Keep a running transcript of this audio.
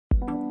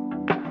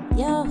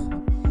Yeah,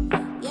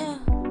 yeah,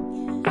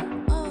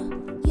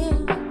 yeah.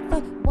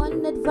 But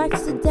one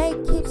advice today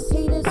keeps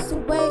haters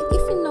away.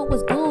 If you know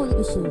what's good,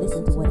 you should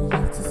listen to what I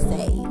have to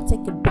say.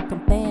 Take a book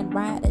and pen,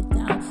 write it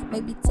down.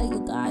 Maybe tell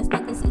your guys,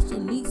 niggas, you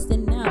should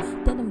listen now.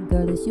 Tell them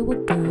girls you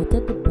were good,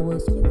 tell the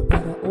boys you were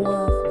better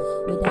off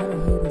without the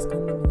haters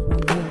coming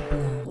around your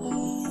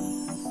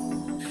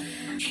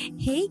block.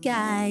 Hey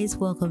guys,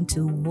 welcome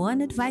to One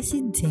Advice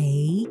a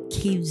Day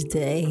Keeps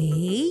the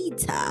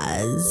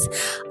Haters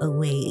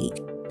Away.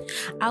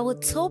 Our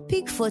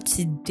topic for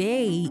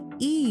today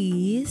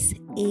is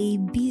a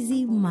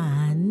busy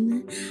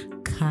man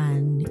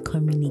can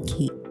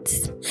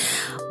communicate.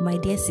 My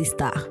dear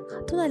sister,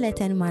 do not let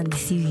any man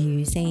deceive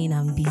you saying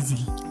I'm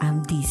busy,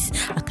 I'm this,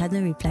 I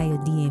cannot reply your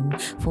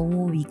DM for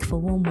 1 week, for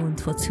 1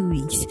 month, for 2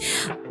 weeks,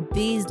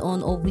 based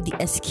on or with the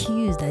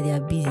excuse that they are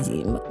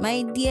busy.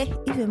 My dear,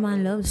 if a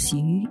man loves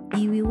you,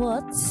 he will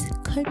what?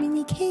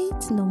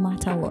 Communicate no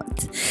matter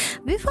what.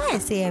 Before I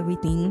say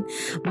everything,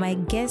 my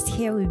guest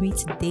here with me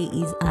today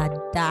is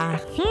Ada.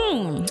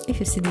 If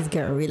you see this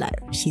girl in real life,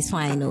 she's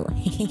fine. Oh.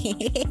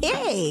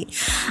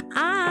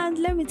 And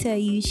let me tell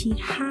you, she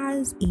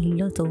has a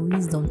lot of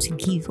wisdom to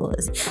give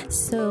us.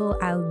 So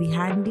I will be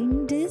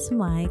handing this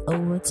mic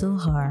over to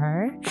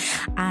her,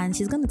 and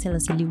she's going to tell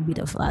us a little bit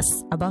of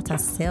us about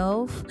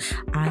herself,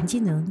 and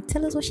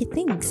tell us what she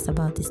thinks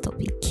about this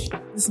topic.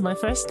 This is my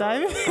first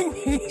time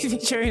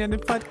featuring on the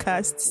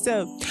podcast.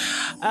 So,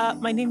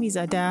 my name is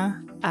Ada.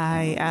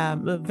 I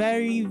am a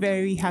very,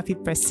 very happy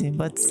person,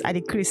 but I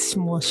decrease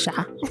small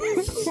sha.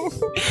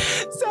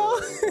 So,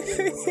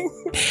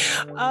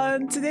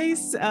 on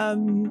today's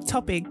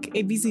topic,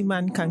 a busy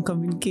man can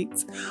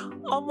communicate.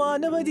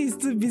 Nobody is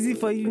too busy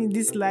for you in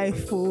this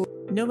life. Oh.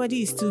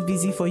 Nobody is too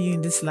busy for you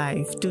in this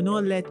life. Do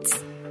not let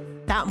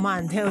that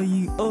man tell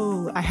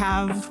you, I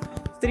have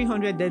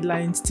 300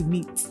 deadlines to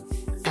meet.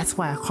 That's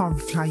why I can't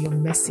reply your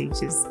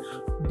messages.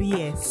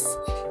 BS.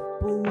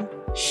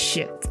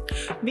 Bullshit.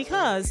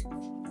 Because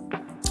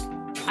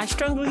I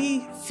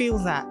strongly feel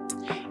that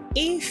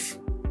if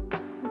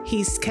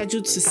he's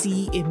scheduled to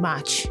see a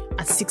match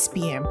at 6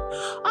 p.m.,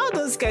 all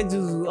those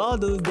schedules, all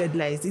those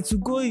deadlines, it will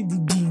go in the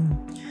bin.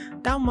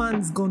 That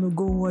man's gonna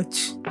go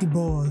watch the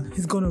ball.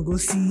 He's gonna go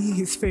see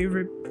his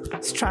favorite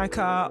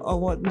striker or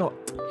whatnot.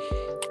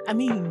 I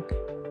mean,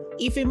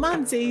 if a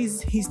man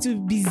says he's too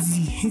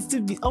busy, he's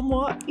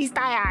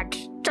tired,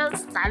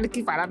 just start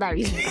looking for another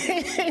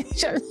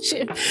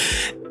relationship.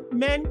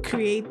 Men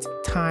create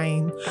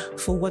time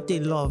for what they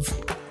love.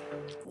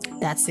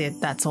 That's it.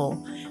 That's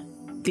all.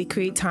 They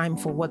create time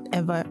for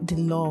whatever they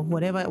love,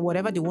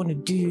 whatever they want to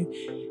do.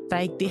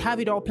 Like, they have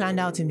it all planned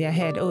out in their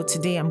head. Oh,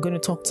 today I'm going to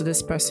talk to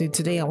this person.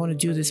 Today I want to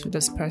do this with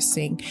this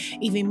person.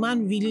 If a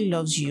man really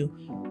loves you,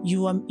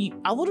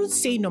 I wouldn't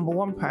say number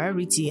one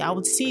priority. I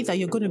would say that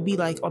you're going to be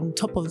like on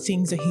top of the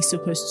things that he's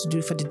supposed to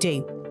do for the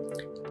day.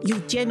 You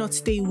dare not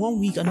stay 1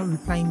 week and not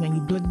replying me, and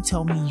you bloody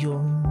tell me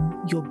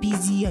you're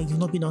busy and you've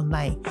not been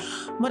online.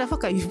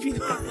 Motherfucker, you've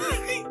been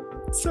online.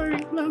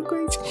 Sorry,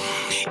 language.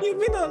 You've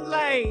been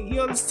online.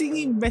 You're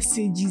sending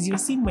messages. You're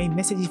seeing my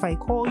message. If I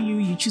call you,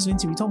 you choose when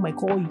to return my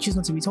call. You choose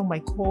not to return my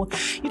call.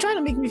 You're trying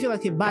to make me feel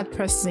like a bad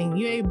person.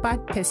 You're a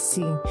bad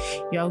person.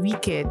 You're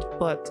wicked.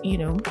 But,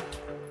 you're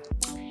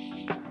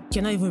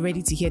not even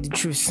ready to hear the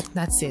truth.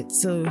 That's it.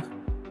 So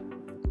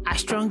I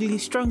strongly,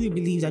 strongly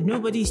believe that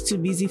nobody is too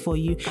busy for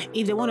you.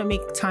 If they want to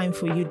make time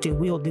for you, they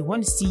will. They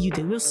want to see you,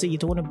 they will see you.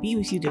 They want to be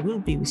with you, they will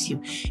be with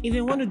you. If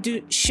they want to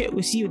do shit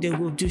with you, they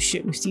will do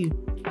shit with you.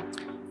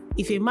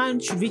 If a man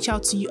should reach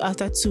out to you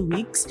after 2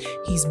 weeks,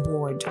 he's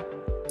bored.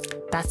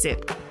 That's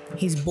it.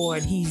 He's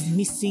bored. He's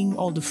missing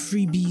all the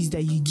freebies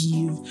that you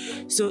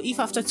give. So if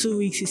after 2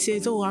 weeks he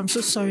says, I'm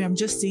so sorry, I'm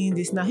just saying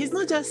this now. He's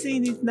not just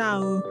saying it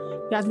now.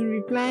 He has been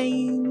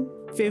replying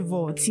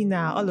Favor,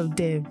 Tina, all of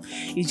them.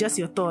 It's just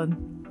your turn.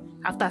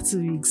 After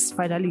 2 weeks,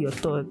 finally your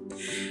turn.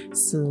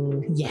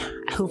 So yeah,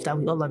 I hope that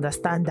we all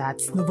understand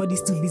that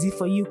nobody's too busy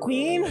for you,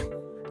 queen.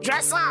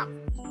 Dress up.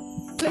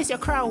 Place your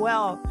crown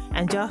well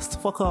and just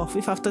fuck off.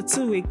 If after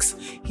 2 weeks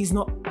he's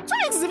not, 2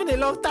 weeks is even a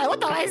long time. What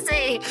do I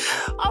say?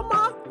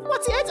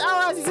 48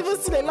 hours is even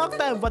still a long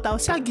time, but I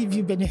shall give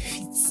you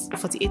benefits.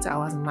 48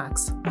 hours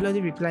max.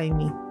 Bloody reply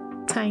me.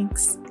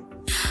 Thanks.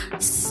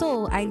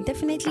 So I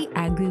definitely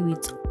agree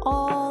with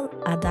all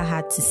Ada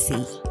had to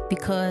say,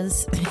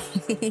 because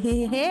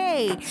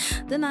hey,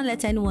 do not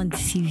let anyone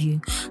deceive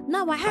you.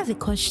 Now I have a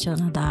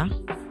question, Ada.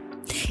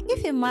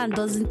 If a man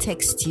doesn't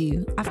text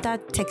you after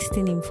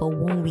texting him for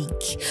 1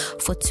 week,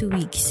 for 2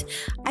 weeks,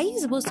 are you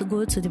supposed to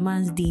go to the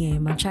man's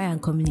DM and try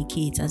and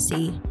communicate and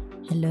say,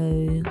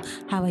 hello,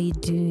 how are you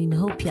doing?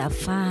 Hope you are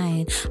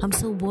fine. I'm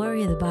so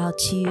worried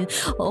about you.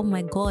 Oh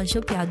my gosh,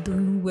 hope you are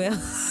doing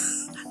well.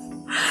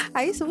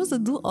 Are you supposed to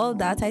do all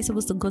that? Are you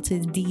supposed to go to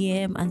his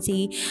DM and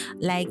say,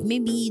 like,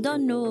 maybe you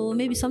don't know,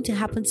 maybe something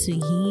happened to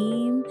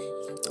him,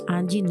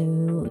 and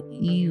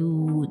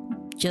you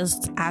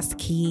just ask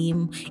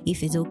him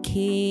if it's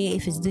okay,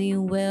 if he's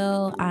doing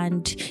well,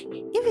 and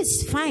if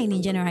it's fine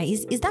in general,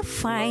 is that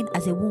fine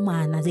as a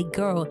woman, as a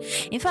girl?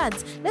 In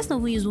fact, let's not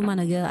even use woman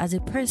or girl, as a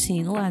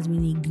person who has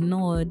been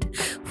ignored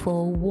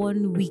for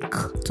 1 week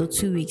to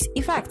 2 weeks.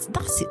 In fact,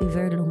 that's a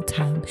very long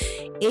time.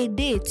 A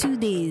day, 2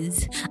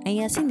 days, and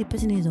you're seeing the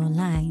person is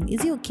online.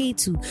 Is it okay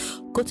to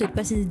go to the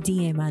person's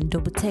DM and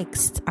double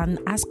text and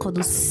ask all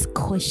those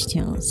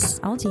questions?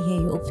 I want to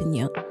hear your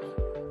opinion.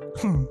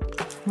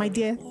 My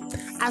dear,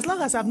 as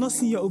long as I've not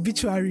seen your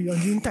obituary on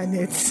the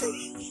internet,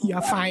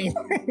 you're fine.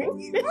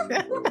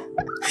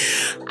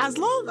 As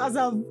long as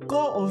I've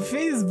gone on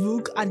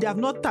Facebook and they have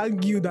not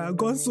tagged you that I've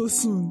gone so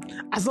soon,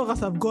 as long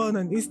as I've gone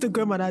on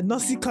Instagram and I've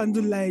not seen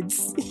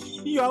candlelights,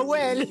 you're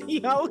well,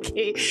 you're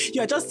okay.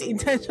 You're just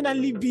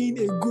intentionally being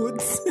a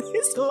good.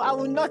 So I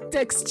will not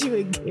text you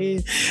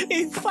again.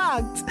 In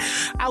fact,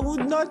 I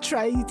would not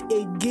try it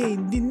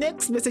again. The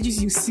next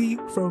messages you see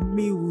from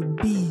me would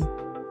be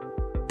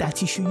that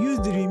you should use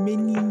the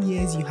remaining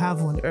years you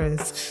have on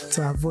earth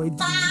to avoid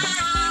me.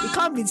 It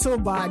can't be so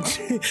bad.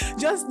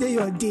 Just stay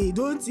your day.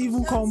 Don't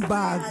even come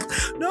back.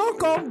 Don't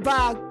come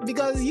back,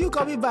 because you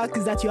coming back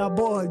is that you are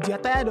bored. You're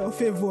tired of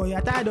Favor.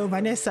 You're tired of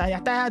Vanessa. You're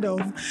tired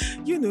of,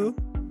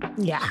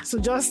 Yeah. So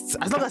just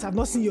as long as I've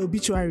not seen your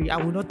obituary, I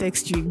will not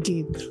text you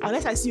again.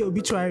 Unless I see your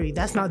obituary,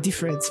 that's now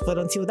different. But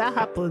until that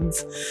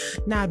happens,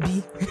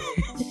 Nabi.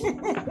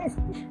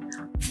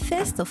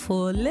 First of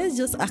all, let's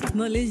just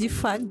acknowledge the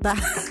fact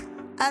that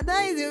Ada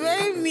is a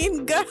very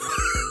mean girl.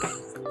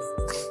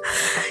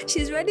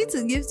 She's ready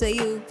to give to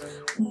you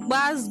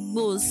boss.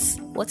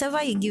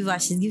 Whatever you give her,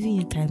 she's giving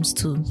you times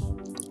 2.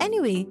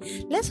 Anyway,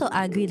 let's all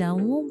agree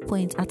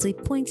that at a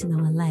point in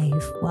our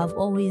life, we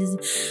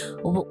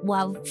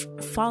have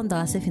found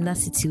ourselves in that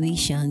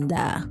situation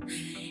that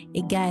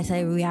a guy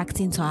started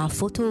reacting to our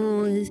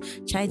photos,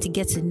 trying to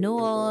get to know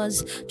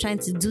us, trying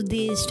to do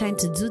this, trying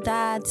to do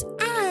that.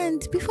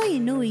 And before you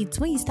know it,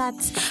 when you start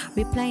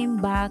replying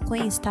back,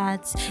 when you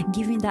start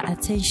giving that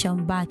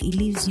attention back, it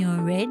leaves you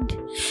on red.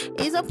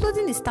 He's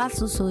uploading his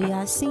status, so you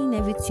are seeing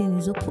everything,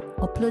 he's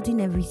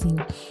uploading everything,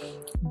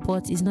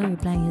 but he's not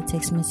replying your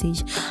text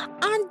message.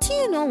 And do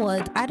you know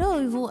what?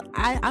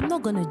 I'm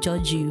not gonna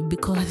judge you,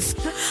 because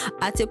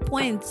at a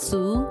point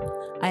too,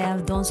 I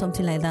have done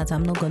something like that.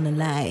 I'm not gonna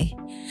lie.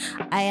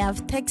 I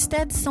have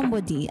texted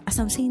somebody as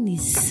I'm saying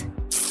this.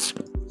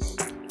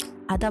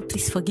 Ada,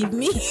 please forgive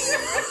me.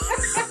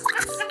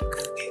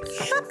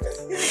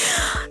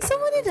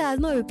 Somebody that has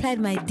not replied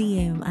my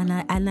DM,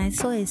 and I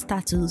saw his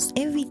status,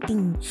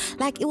 everything.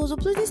 Like, it was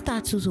uploading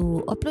status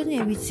or uploading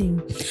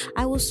everything.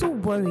 I was so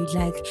worried.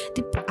 Like,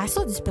 I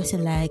saw this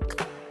person like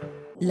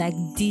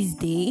this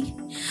day,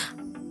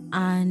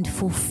 and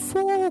for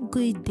 4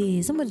 good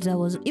days, somebody that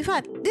was, in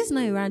fact, this is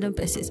not a random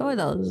person, somebody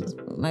that was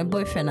my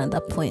boyfriend at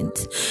that point.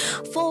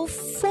 For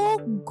 4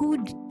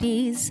 good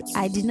days,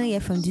 I did not hear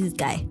from this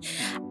guy.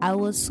 I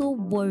was so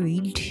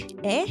worried.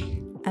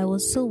 I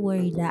was so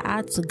worried that I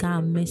had to go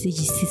and message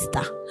his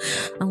sister.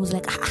 I was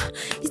like,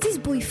 is this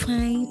boy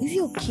fine? Is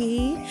he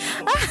okay?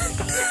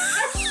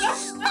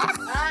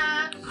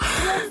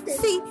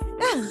 See,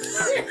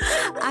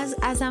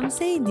 as I'm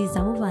saying this,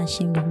 I'm over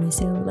ashamed of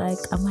myself. Like,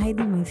 I'm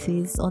hiding my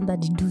face under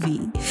the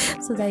duvet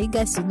so that you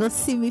guys will not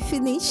see me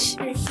finish.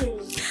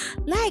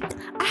 Like,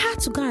 I had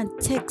to go and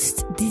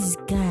text this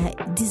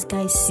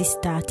guy's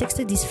sister. I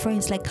texted his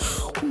friends like,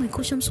 oh my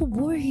gosh, I'm so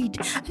worried.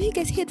 Have you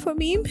guys heard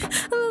from him?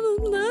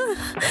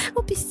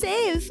 I'll be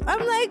safe.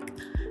 I'm like,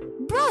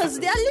 bros,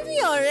 they are leaving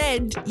you on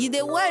red. You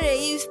they worry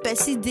if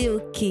person they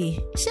okay.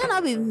 Shall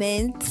I be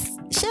meant?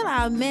 Shall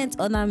I meant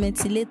on a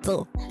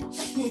ventilator?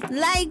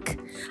 Like,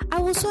 I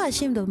was so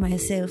ashamed of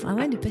myself. And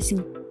when the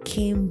person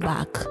came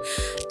back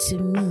to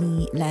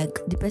me, like,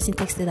 the person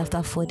texted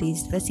after 4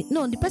 days.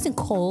 The person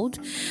called.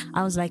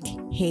 I was like,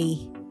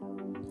 hey.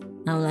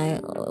 I'm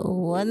like,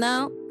 what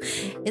now?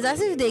 It's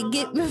as if they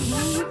give me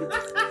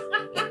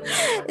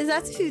it's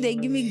as if they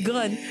give me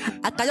gun.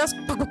 I can just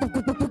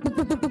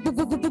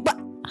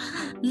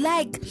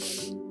like,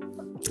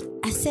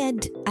 I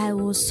said, I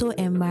was so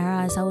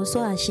embarrassed. I was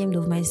so ashamed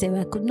of myself.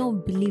 I could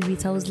not believe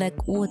it. I was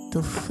like, what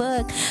the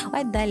fuck?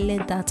 Why did I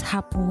let that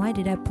happen? Why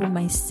did I put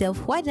myself?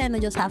 Why did I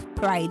not just have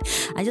pride?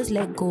 I just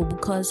let go,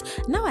 because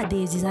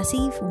nowadays it's as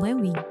if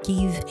when we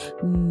give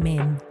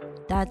men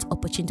that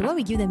opportunity, when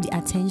we give them the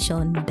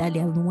attention that they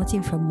have been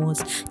wanting from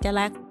us, they're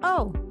like,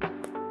 oh,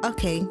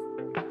 okay.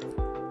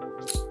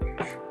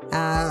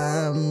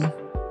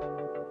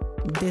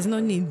 There's no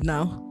need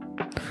now.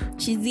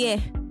 She's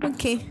here.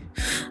 Okay.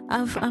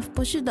 I've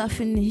pursued that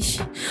finish.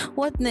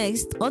 What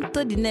next? On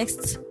to the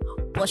next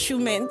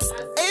pursuement.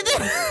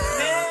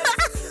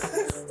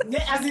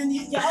 As in,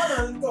 you're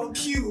all on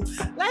cue.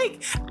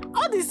 Like,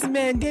 all these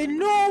men, they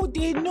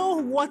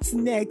know what's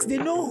next. They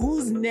know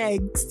who's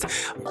next.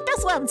 But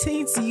that's what I'm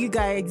saying to you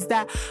guys,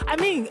 that, I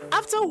mean,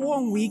 after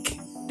 1 week,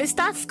 they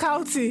start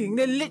scouting.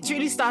 They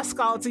literally start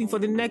scouting for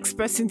the next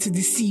person to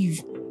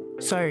deceive.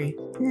 Sorry.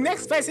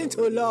 Next person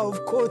to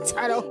love, quote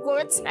and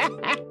unquote.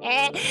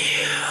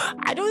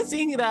 I don't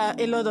think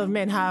that a lot of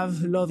men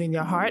have love in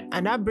their heart.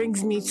 And that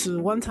brings me to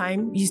one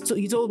time, you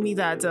told me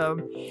that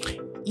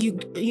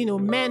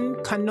men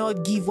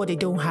cannot give what they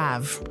don't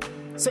have.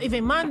 So if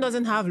a man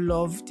doesn't have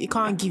love, he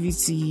can't give it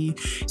to you.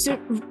 So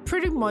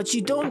pretty much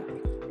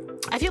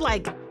I feel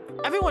like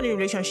everyone in a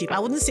relationship, I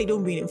wouldn't say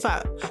don't be in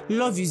fact,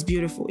 love is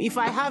beautiful. If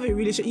I have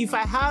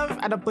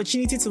an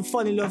opportunity to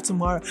fall in love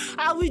tomorrow,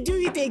 I will do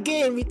it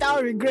again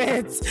without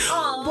regrets.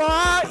 Aww.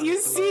 But you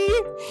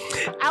see,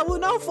 I will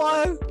not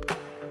fall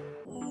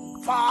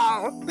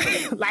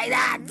like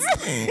that.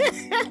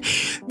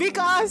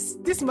 Because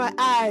this is my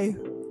eye.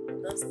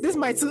 This is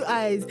my two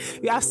eyes.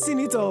 We have seen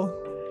it all.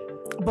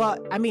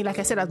 But I mean, like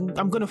I said,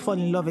 I'm going to fall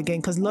in love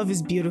again because love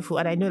is beautiful.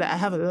 And I know that I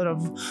have a lot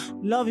of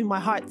love in my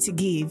heart to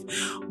give.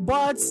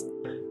 But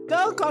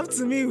don't come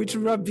to me with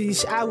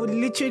rubbish. I would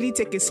literally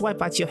take a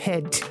swipe at your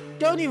head.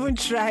 Don't even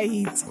try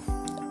it.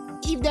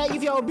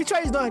 If your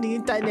obituary is not on the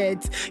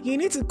internet, you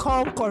need to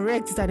come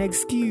correct. It's an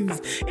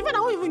excuse. Even I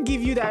won't even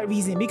give you that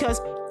reason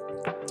because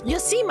you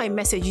see my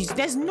messages.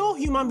 There's no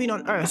human being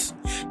on earth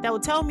that will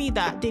tell me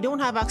that they don't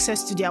have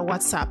access to their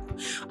WhatsApp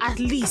at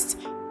least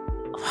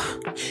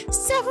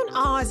 7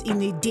 hours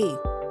in a day.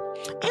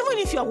 Even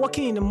if you're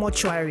working in a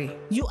mortuary,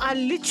 you are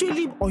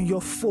literally on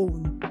your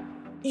phone.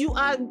 You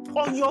are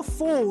on your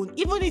phone.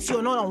 Even if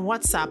you're not on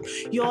WhatsApp,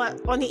 you're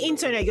on the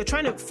internet, you're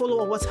trying to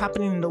follow what's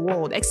happening in the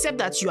world, except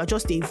that you are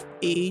just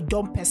a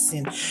dumb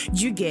person.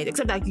 You get,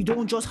 except that you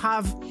don't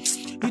have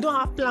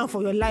plan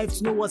for your life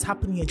to know what's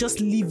happening. You're just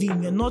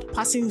living. You're not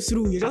passing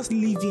through. You're just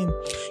living.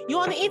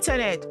 You're on the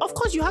internet. Of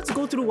course, you have to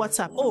go through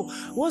WhatsApp. Oh,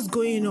 what's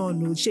going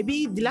on?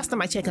 Shebi, the last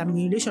time I checked, I'm in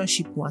a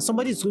relationship one.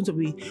 Somebody's going to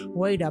be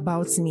worried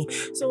about me.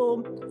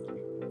 So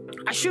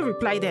I should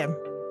reply them.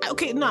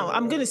 Okay, now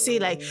I'm going to say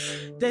like,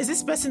 there's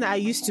this person that I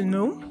used to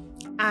know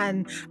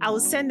and I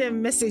will send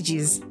them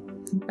messages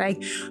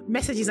and it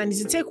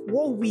will take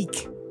 1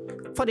 week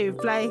before they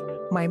reply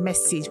my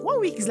message. 1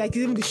 week is like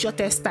even the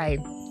shortest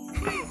time.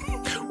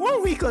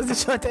 1 week was the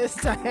shortest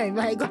time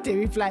I got a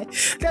reply.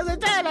 There was a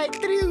time like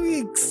 3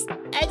 weeks.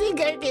 I didn't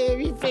get a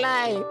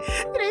reply.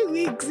 3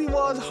 weeks, it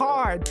was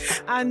hard.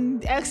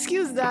 And the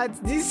excuse that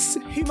this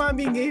human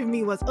being gave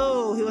me was,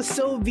 he was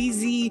so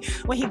busy.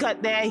 When he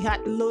got there, he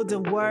had loads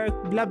of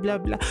work, blah, blah,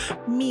 blah.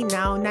 Me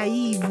now,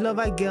 naive,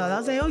 lover girl. I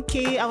was like,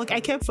 okay, I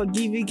can't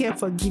forgive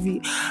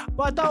you.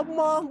 But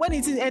when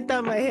it didn't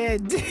enter my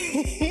head,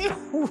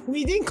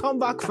 we didn't come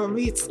back from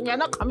it. We are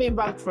not coming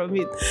back from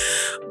it.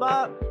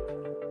 But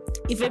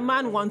if a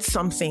man wants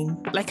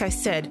something, like I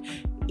said,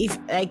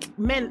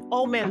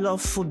 all men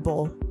love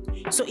football.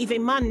 So if a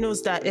man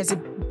knows that there's a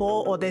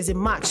ball or there's a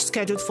match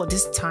scheduled for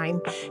this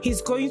time,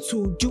 he's going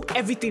to do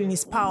everything in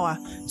his power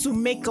to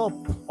make up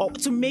or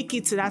to make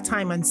it to that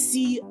time and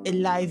see a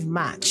live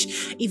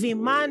match. If a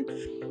man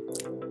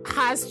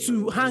has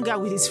to hang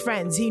out with his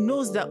friends, he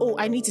knows that,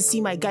 I need to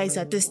see my guys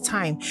at this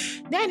time.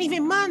 Then if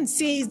a man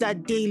says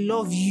that they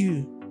love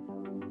you,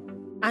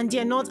 and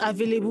they're not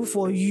available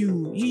for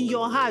you, in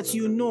your heart,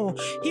 he will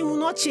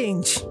not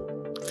change.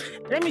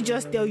 Let me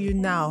just tell you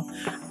now.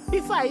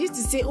 Before I used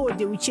to say,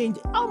 they will change.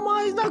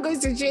 It's not going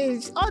to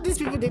change. All these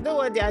people, they know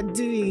what they are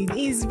doing.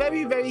 It's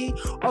very, very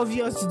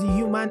obvious to the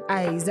human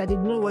eyes that they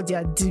know what they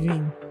are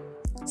doing.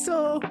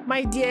 So,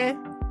 my dear,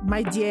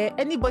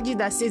 anybody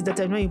that says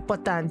that are not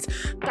important,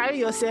 carry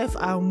yourself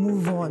and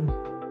move on.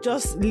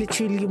 Just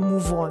literally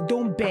move on.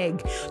 Don't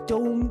beg.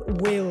 Don't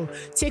wail.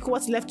 Take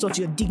what's left of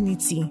your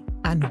dignity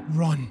and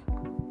run.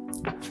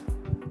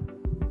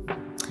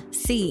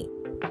 See,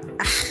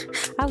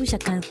 I wish I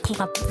can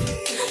clap.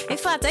 In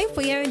fact, thank you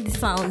for hearing the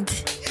sound.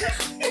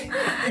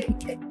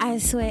 I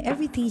swear,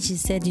 everything she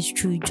said is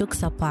true.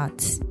 Jokes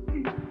apart.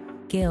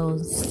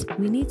 Girls,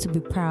 we need to be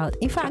proud.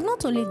 In fact,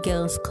 not only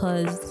girls,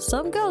 because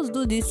some girls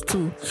do this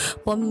too,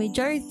 but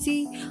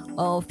majority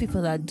of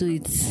people that do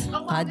it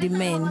are the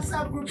men.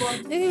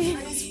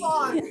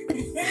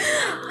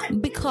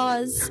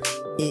 Because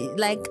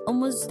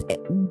almost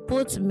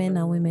both men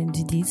and women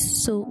do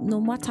this. So no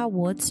matter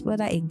what,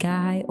 whether a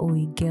guy or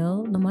a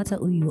girl, no matter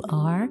who you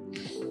are,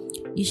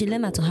 you should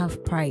learn how to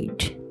have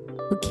pride.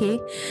 Okay?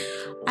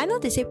 I know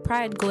they say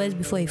pride goes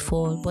before a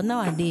fall, but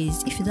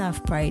nowadays, if you don't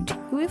have pride,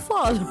 you will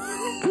fall.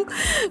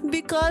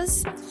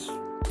 Because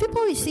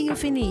people will see you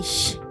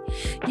finish.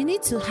 You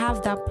need to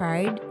have that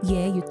pride.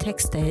 Yeah, you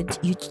texted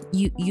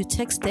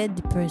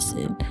the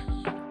person.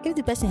 If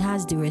the person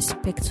has the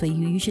respect for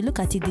you, you should look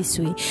at it this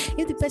way.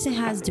 If the person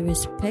has the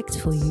respect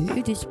for you,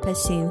 if this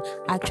person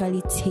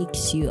actually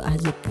takes you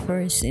as a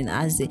person,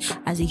 as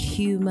a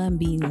human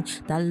being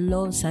that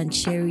loves and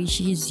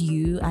cherishes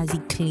you as he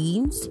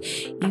claims,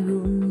 he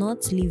will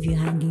not leave you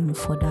hanging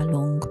for that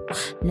long.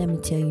 Let me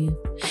tell you,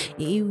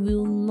 he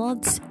will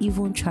not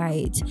even try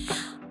it.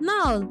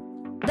 Now,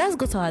 let's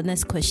go to our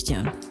next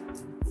question.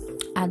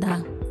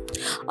 Ada,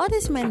 all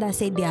these men that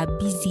say they are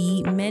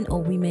busy, men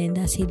or women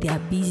that say they are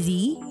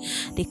busy,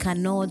 they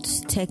cannot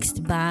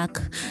text back,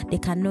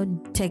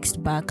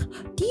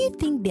 do you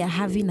think they're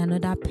having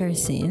another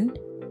person?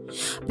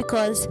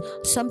 Because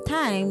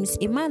sometimes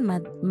a man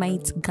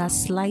might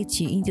gaslight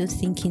you into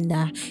thinking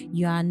that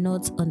you are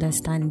not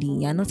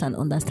understanding, you're not an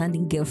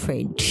understanding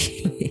girlfriend.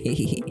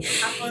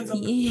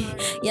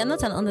 You're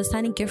not an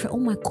understanding girlfriend. Oh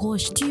my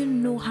gosh, do you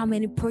know how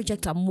many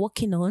projects I'm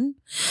working on?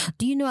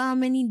 Do you know how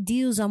many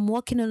deals I'm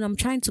working on? I'm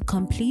trying to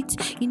complete.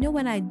 You know,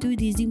 when I do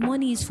this, the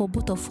money is for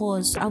both of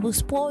us. I will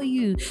spoil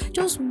you.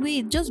 Just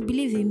wait, just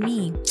believe in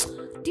me.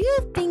 Do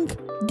you think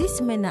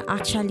these men are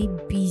actually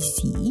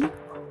busy,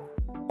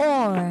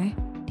 or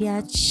they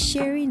are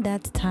sharing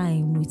that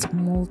time with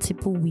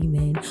multiple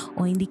women,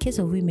 or in the case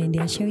of women, they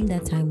are sharing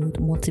that time with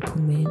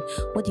multiple men?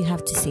 What do you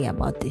have to say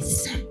about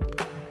this?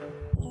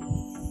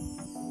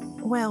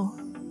 Well,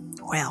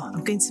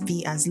 I'm going to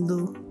be as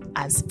low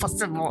as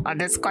possible on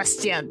this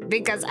question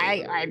because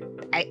I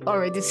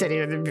already said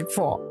it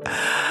before.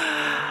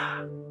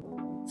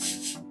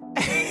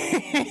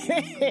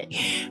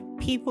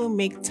 People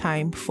make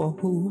time for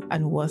who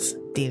and what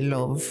they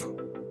love.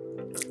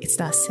 It's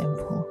that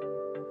simple.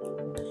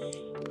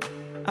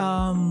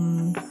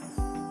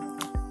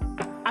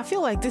 I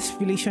feel like this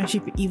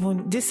relationship,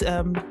 even this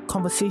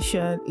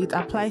conversation, it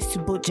applies to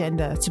both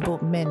gender, to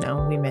both men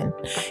and women.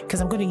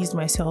 Because I'm going to use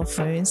myself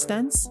for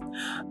instance.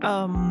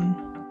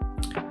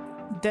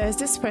 There's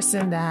this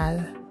person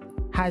that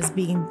has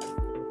been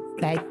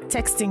like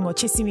texting or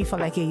chasing me for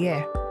like a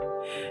year.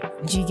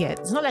 Do you get?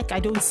 It's not like I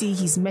don't see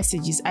his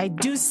messages. I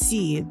do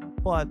see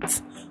it,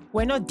 but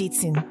we're not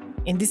dating.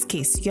 In this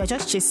case, you're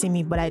just chasing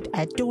me, but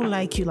I don't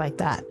like you like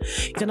that.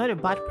 You're not a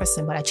bad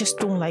person, but I just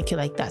don't like you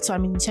like that. So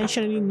I'm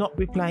intentionally not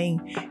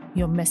replying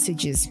your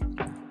messages.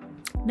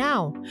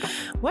 Now,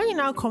 when it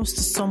now comes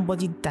to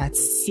somebody that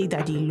say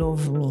that they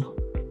love me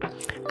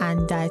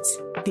and that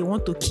they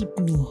want to keep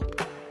me,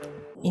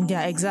 in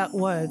their exact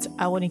words,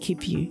 I want to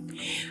keep you.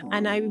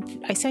 And I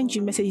send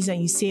you messages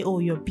and you say, oh,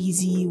 you're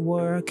busy,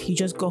 work, you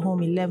just go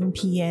home 11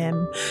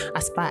 p.m.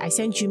 I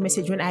sent you a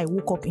message when I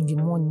woke up in the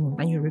morning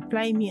and you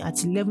reply me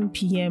at 11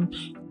 p.m.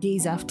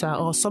 days after,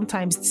 or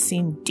sometimes the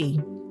same day.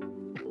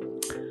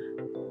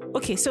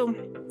 Okay, so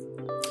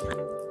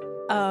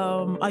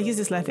I'll use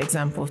this life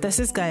example. There's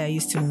this guy I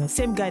used to know.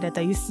 Same guy that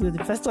I used to know.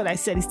 The first one I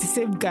said is the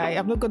same guy.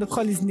 I'm not going to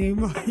call his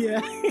name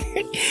here.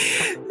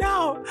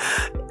 Now,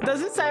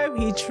 there's this time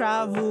he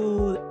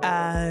traveled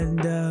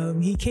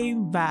and he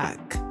came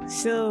back.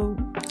 So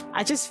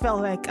I just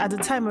felt like at the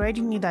time I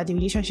already knew that the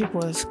relationship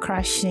was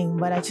crashing,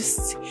 but I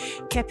just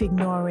kept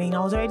ignoring. I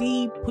was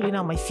already putting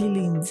out my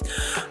feelings.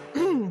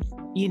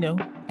 You know,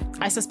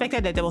 I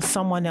suspected that there was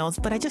someone else,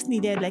 but I just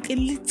needed like a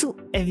little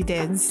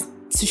evidence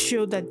to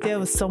show that there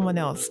was someone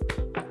else.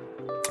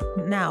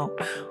 Now,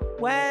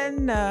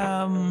 when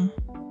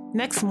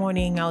next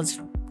morning I was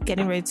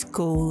getting ready to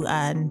go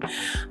and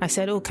I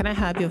said, oh, can I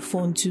have your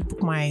phone to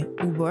book my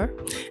Uber?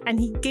 And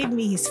he gave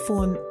me his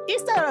phone.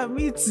 Instead of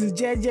me to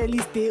gingerly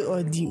stay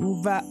on the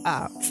Uber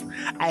app,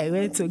 I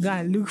went to go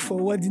and look for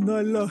what did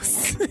not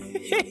lost. I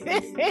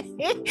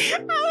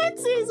went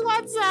to his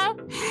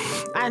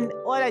WhatsApp and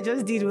all I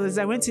just did was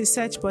I went to his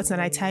search button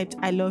and I typed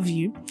I love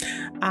you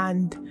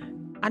and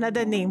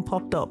another name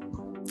popped up.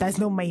 That's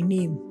not my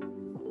name.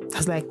 I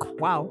was like,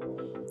 wow.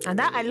 And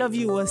that I love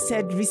you was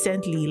said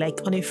recently,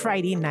 like on a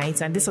Friday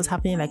night, and this was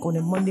happening like on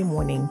a Monday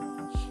morning.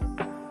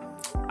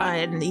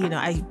 And you know,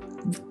 I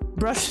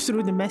brushed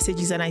through the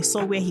messages and I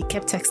saw where he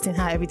kept texting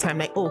her every time,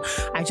 like, oh,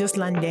 I just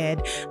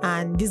landed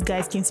and these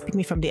guys came to pick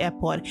me from the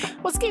airport.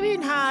 Was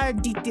giving her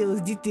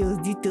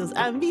details.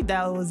 And me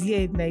that was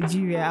here in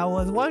Nigeria, I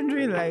was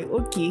wondering like,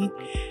 okay,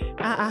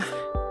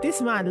 this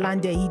man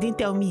landed. He didn't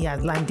tell me he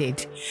had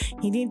landed.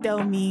 He didn't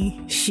tell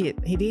me shit.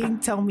 He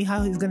didn't tell me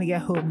how he's going to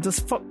get home.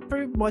 Just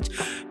pretty much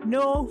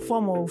no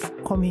form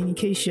of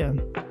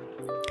communication.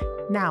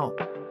 Now,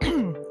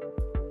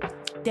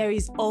 there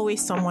is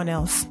always someone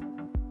else.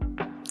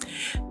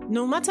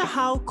 No matter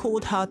how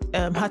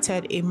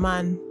cold-hearted a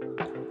man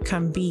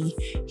can be,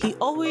 he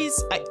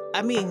always,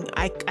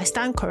 I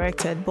stand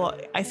corrected,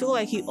 but I feel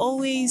like he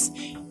always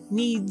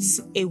needs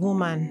a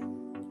woman.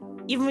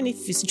 Even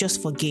if it's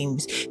just for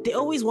games, they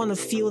always want to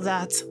feel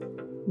that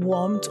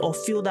warmth or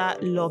feel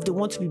that love. They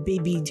want to be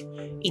babied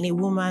in a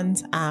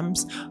woman's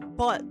arms.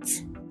 But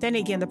then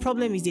again, the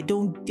problem is they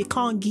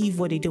can't give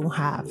what they don't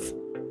have.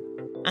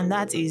 And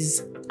that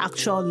is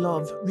actual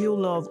love, real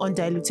love,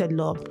 undiluted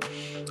love.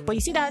 But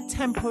you see that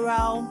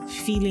temporal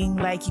feeling,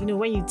 like, you know,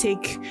 when you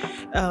take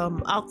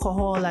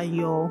alcohol and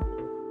you're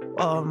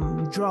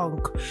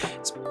drunk.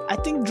 I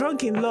think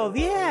drunk in love.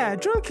 Yeah,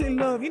 drunk in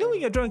love. You know, when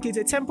you're drunk, it's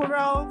a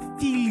temporal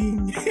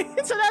feeling.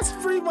 So that's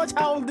pretty much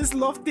how this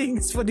love thing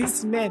is for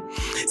these men.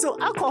 So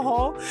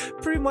alcohol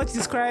pretty much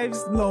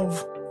describes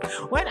love.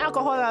 When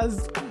alcohol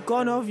has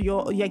gone off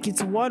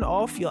it's worn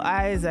off your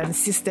eyes and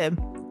system,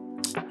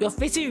 you're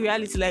facing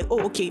reality like,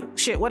 oh, okay,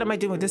 shit, what am I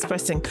doing with this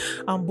person?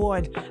 I'm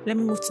bored. Let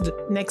me move to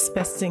the next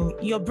person.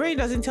 Your brain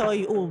doesn't tell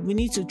you, oh, we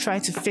need to try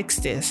to fix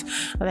this.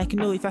 Like,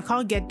 no, if I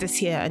can't get this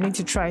here, I need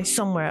to try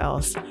somewhere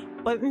else.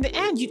 But in the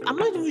end, I'm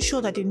not even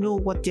sure that they know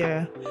what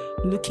they're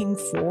looking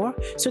for.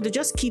 So they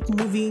just keep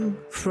moving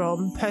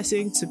from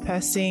person to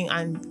person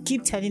and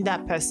keep telling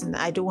that person,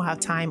 I don't have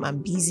time, I'm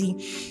busy,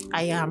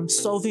 I am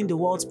solving the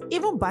world.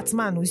 Even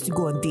Batman used to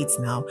go on dates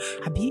now.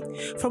 Abi,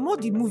 from all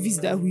the movies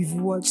that we've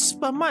watched,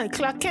 Superman,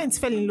 Clark Kent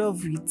fell in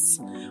love with,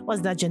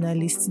 what's that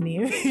journalist's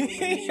name?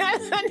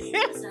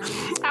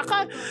 I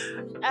can't,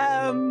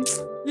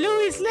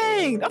 Louis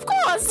Lane, of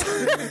course.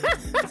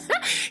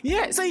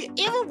 Yeah, so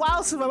even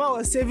while Superman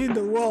was saving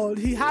the world,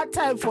 he had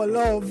time for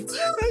love. So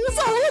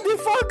who the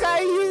fuck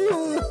are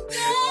you?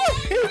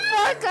 Who the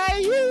fuck are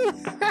you?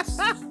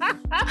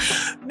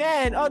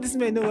 Man, all these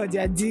men know what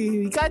they're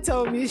doing. You can't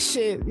tell me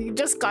shit. You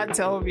just can't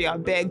tell me, I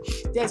beg.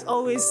 There's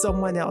always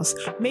someone else.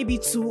 Maybe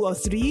 2 or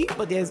 3,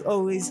 but there's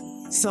always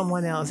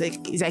someone else.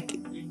 It's like,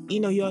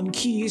 you're on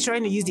queue, you're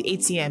trying to use the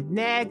ATM.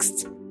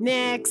 Next.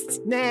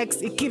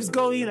 It keeps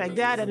going like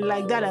that and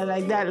like that and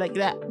like that, like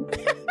that.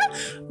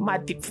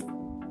 Mad people.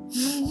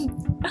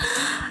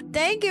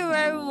 Thank you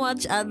very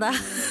much, Anna.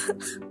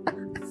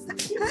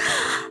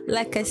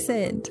 Like I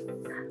said,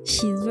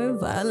 she's very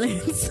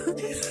violent.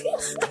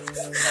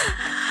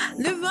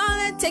 The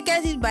violent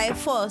takes it by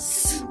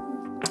force.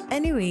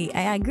 Anyway,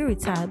 I agree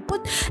with her.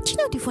 But do you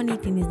know the funny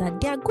thing is that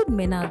there are good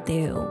men out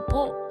there,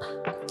 but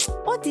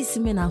all these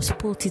men have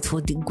spoiled it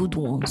for the good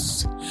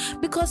ones.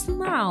 Because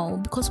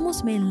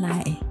most men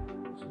lie.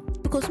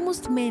 Do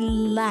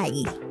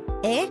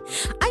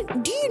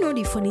you know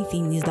the funny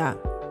thing is that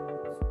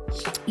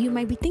you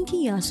might be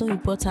thinking you are so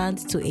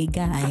important to a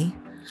guy,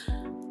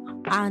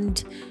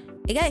 and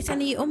a guy is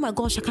telling you, oh my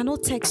gosh, I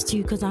cannot text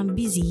you because I'm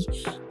busy.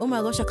 Oh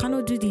my gosh, I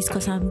cannot do this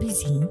because I'm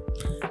busy.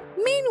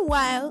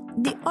 Meanwhile,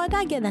 the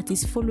other girl that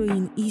is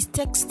following is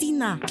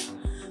texting her,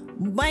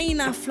 buying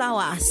her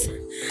flowers,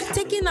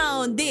 taking her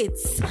on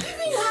dates,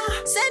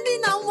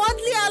 sending her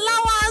monthly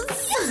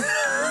allowance.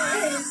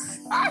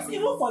 Let's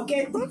even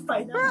forget the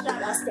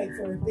financial aspect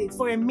for a bit.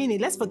 For a minute,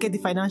 let's forget the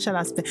financial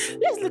aspect.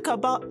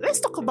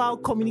 Let's talk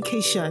about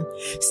communication.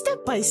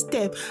 Step by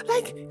step.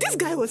 Like, this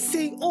guy was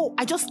saying,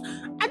 and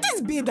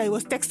this babe that he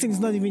was texting is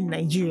not even in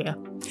Nigeria.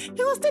 He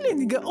was telling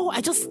the girl, I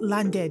just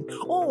landed.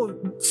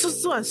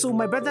 So and so,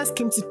 my brothers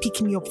came to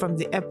pick me up from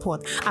the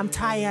airport. I'm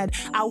tired.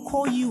 I'll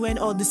call you when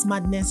all this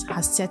madness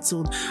has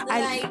settled.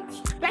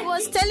 He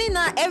was telling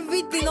her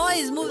everything, all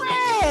his movements.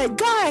 Yeah,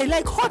 guy,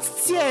 like hot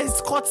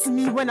tears caught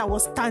me when I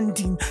was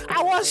standing.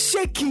 I was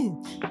shaking.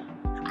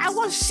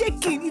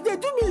 If they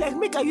do me like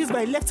make I use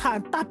my left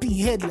hand tap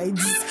his head like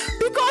this.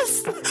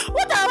 Because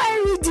what am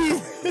I reading?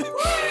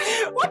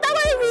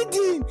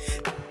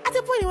 At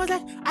the point he was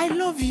like, I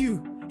love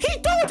you. He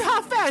told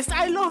her first,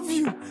 I love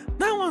you.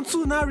 That one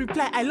too now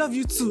reply, I love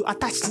you too.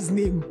 Attached his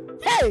name.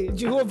 Hey,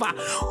 Jehovah.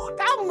 So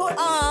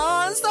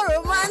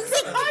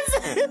romantic.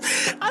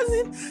 As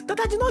in, that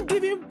I did not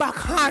give him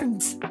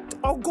backhand.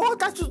 Oh God,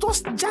 that should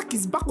just jack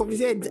his back of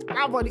his head.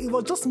 But it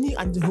was just me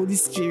and the Holy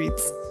Spirit.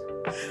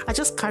 I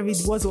just carried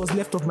what was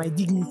left of my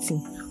dignity.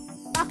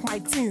 Pack my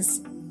things.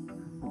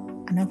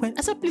 And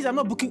I said, please, I'm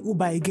not booking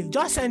Uber again.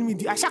 Just send me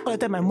I shall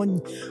collect my money.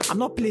 I'm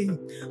not playing.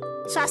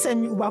 Just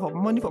send me Uber for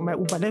money for my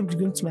Uber. Then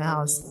bring to my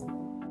house.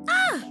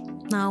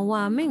 Now,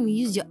 wow, make me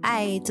use your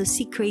eye to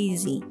see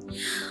crazy.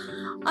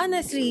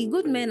 Honestly,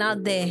 good men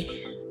out there,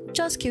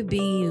 just keep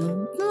being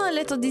you. Don't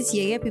let all these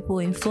people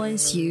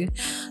influence you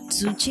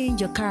to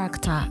change your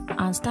character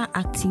and start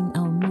acting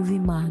and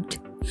moving mad.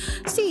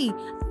 See,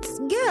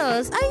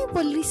 girls, are you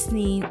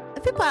listening?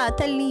 People are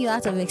telling you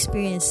out of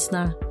experience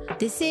now.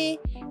 They say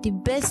the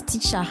best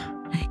teacher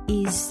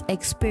is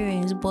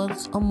experience,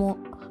 but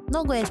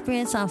not go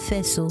experience and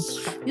first. So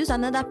use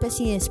another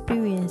person's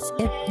experience,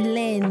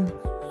 learn.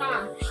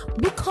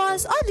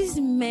 Because all these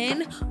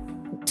men,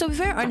 to be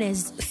very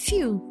honest,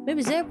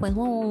 maybe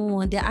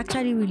 0.111, they're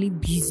actually really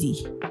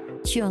busy.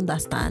 Do you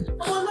understand?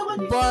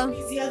 But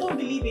busy. I don't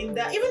believe in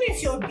that. Even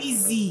if you're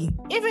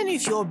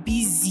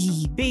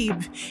busy,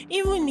 babe,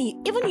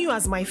 even you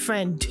as my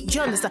friend, do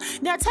you understand?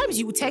 There are times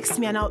you will text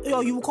me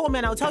or you will call me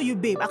and I'll tell you,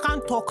 babe, I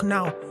can't talk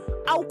now.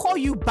 I'll call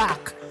you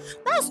back.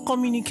 That's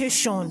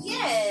communication.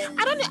 Yeah.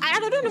 I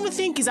don't even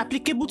think it's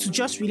applicable to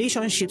just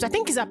relationships. I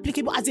think it's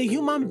applicable as a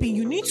human being.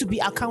 You need to be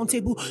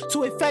accountable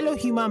to a fellow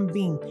human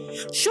being.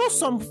 Show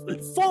some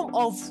form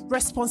of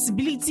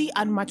responsibility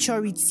and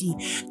maturity.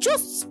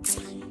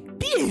 Just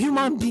be a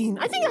human being.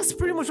 I think that's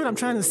pretty much what I'm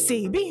trying to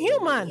say. Be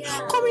human.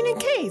 Yeah.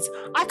 Communicate.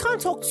 I can't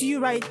talk to you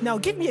right now.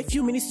 Give me a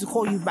few minutes to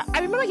call you back.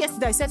 I remember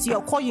yesterday I said to you,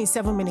 I'll call you in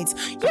 7 minutes.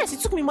 Yes, it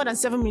took me more than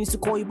 7 minutes to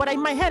call you, but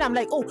in my head I'm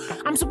like,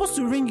 I'm supposed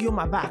to ring you on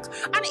my back.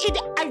 And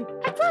I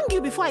rang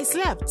you before I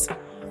slept.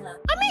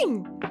 I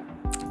mean,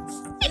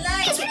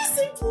 it's really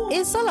simple.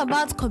 It's all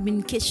about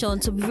communication,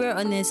 to be very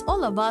honest.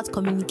 All about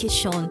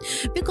communication.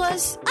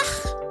 Because,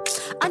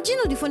 and you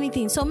know the funny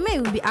thing, some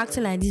men will be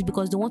acting like this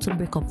because they want to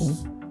break up.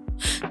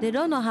 They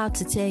don't know how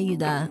to tell you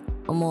that,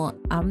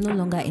 I'm no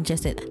longer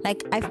interested.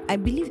 Like, I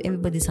believe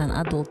everybody's an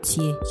adult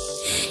here.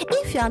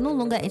 If you are no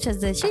longer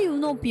interested, you will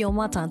not open your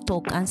mouth and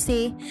talk and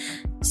say,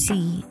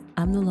 see,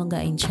 I'm no longer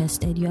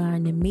interested. You are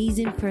an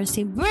amazing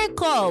person.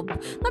 Break up.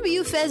 Not be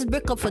you first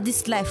break up for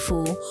this life,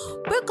 fool.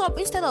 Break up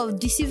instead of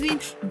deceiving,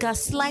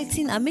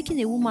 gaslighting, and making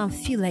a woman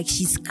feel like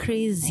she's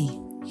crazy.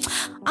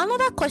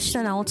 Another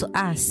question I want to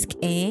ask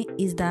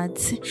is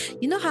that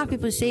you know how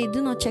people say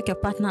do not check your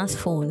partner's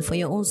phone for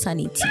your own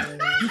sanity.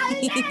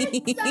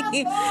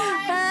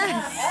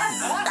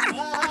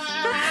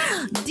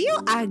 Do you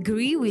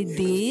agree with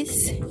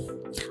this?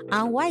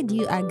 And why do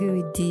you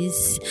agree with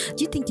this?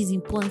 Do you think it's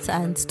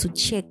important to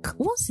check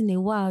once in a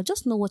while?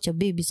 Just know what your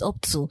baby's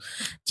up to.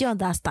 Do you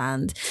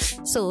understand?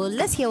 So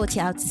let's hear what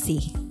you have to say.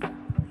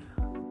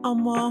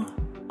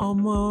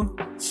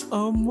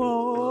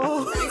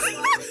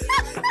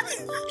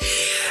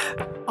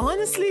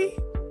 Honestly,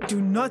 do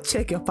not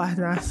check your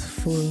partner's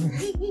phone.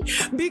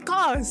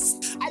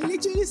 Because I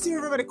literally still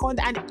remember the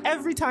content, and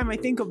every time I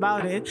think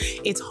about it,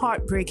 it's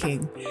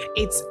heartbreaking.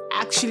 It's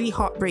actually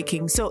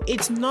heartbreaking. So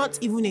it's not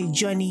even a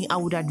journey I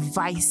would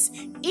advise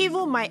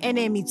even my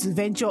enemy to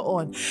venture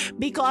on.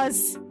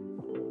 Because,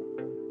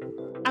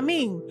 I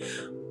mean,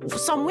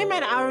 some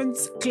women aren't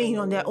clean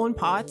on their own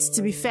part,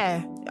 to be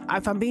fair.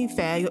 If I'm being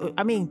fair,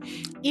 I mean,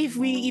 if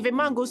a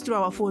man goes through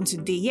our phone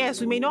today, yes,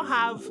 we may not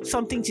have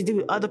something to do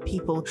with other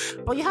people,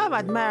 but you have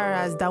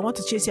admirers that want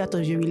to chase you out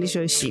of your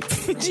relationship.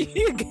 Do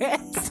you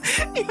get?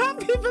 You have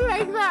people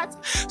like that.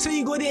 So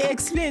you go there,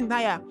 explain,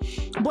 Naya.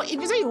 But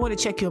if you say you want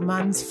to check your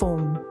man's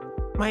phone,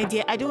 my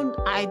dear,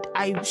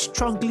 I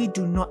strongly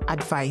do not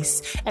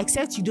advise,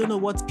 except you don't know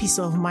what peace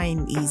of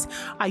mind is.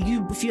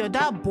 If you're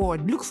that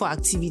bored, look for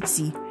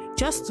activity.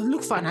 Just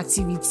look for an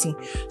activity.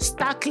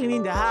 Start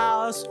cleaning the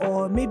house,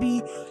 or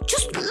maybe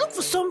just look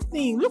for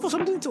something. Look for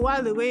something to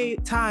while away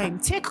time.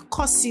 Take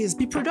courses.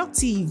 Be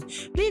productive.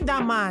 Leave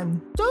that man.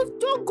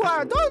 Don't go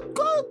out. Don't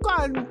go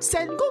and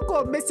send. Go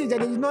a message that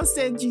they did not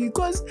send you,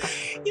 because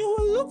you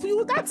will look.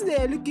 That's what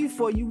they're looking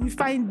for. You will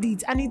find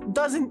it, and it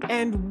doesn't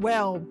end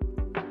well.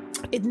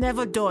 It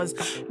never does.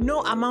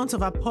 No amount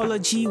of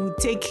apology would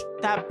take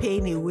that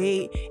pain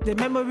away. The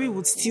memory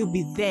would still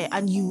be there,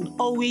 and you would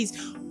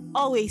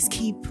always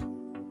keep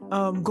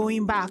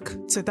going back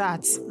to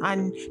that.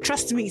 And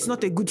trust me, it's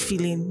not a good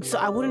feeling. So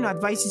I wouldn't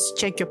advise you to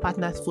check your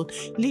partner's phone.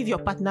 Leave your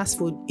partner's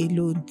phone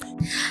alone.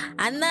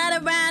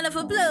 Another round of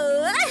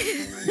applause.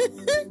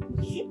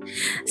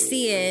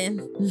 See,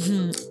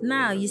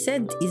 now you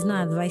said it's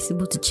not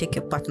advisable to check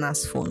your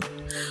partner's phone,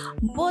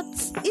 but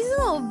isn't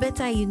it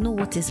better you know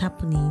what is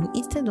happening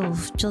instead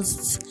of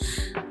just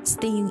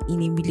staying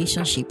in a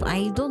relationship?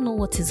 I don't know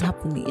what is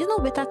happening. It's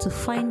not better to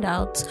find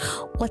out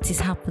what is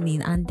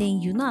happening, and then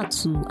you know how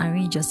to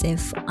arrange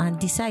yourself and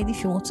decide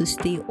if you want to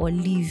stay or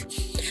leave,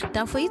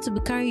 than for you to be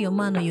carrying your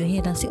man on your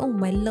head and say, oh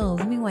my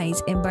love, meanwhile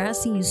it's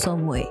embarrassing you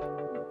somewhere.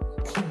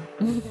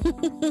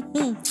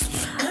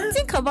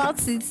 Think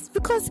about it,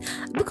 because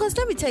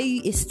let me tell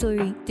you a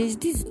story. There's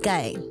this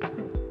guy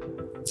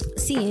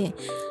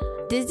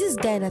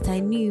that I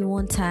knew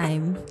one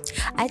time.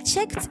 I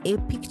checked a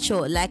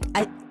picture, like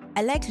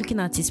I like looking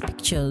at his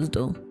pictures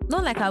though.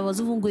 Not like I was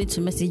even going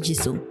to message you.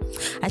 So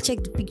I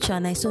checked the picture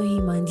and I saw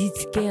him and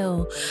this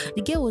girl.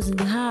 The girl was in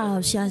the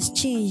house. She has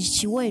changed.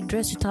 She wore a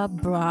dress without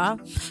bra.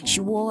 She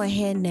wore a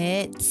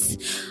hairnet.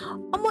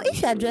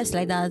 If you are dressed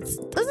like that,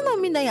 doesn't not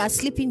mean that you are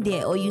sleeping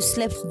there or you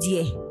slept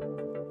there.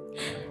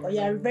 Or you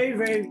are very,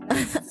 very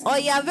or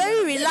you are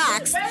very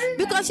relaxed.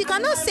 Because you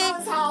cannot say,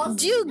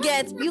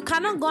 you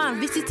cannot go and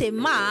visit a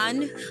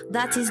man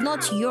that is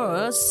not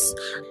yours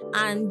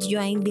and you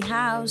are in the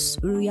house,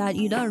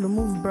 you don't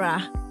remove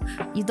bra,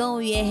 you don't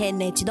wear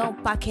hairnet, you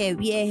don't pack hair,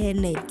 wear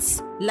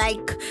hairnet.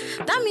 Like,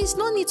 that means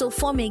no need to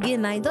form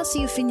again now. It does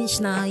see you finish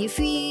now. You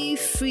feel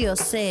free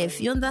yourself.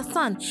 You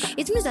understand?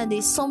 It means that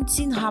there's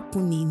something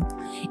happening.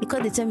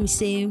 Because they tell me,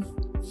 say,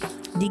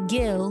 the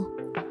girl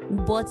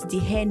bought the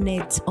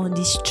hairnet on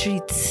the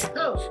street,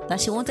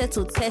 that she wanted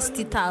to test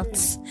it out.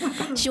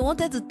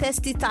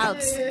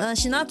 And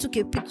she now took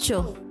a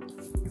picture.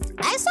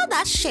 I saw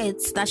that shirt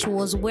that she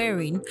was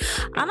wearing,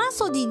 and I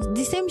saw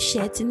the same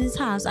shirt in his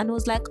house, and I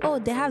was like, oh,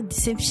 they have the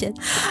same shirt.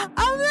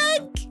 I'm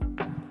like,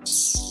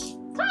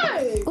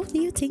 who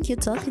do you think you're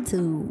talking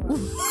to?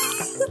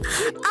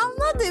 I'm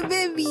not a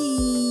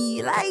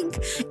baby. Like,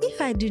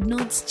 if I did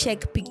not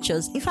check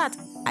pictures, in fact,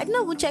 I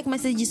didn't even check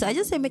messages. So I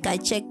just said, make I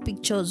check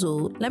pictures.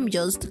 Oh, let me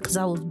just, because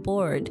I was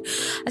bored.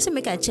 I said,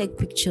 make I check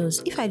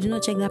pictures. If I do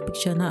not check that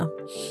picture now,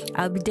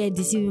 I'll be there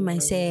deceiving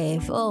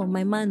myself. Oh,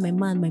 my man.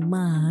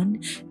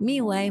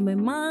 Meanwhile, my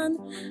man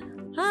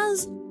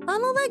has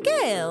another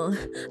girl.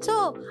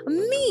 So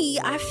me,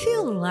 I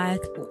feel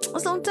like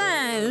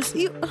sometimes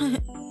you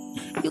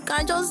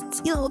can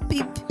just,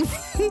 peep.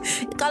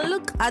 You can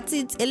look at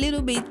it a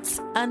little bit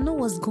and know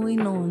what's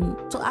going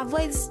on to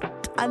avoid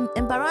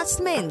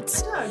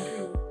embarrassment.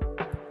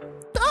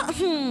 I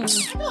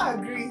don't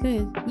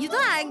agree. You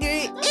don't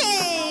agree?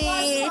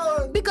 Hey!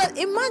 Because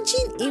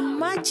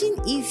imagine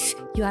if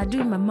you are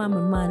doing my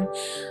man,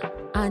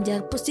 and they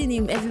are posting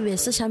him everywhere,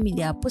 social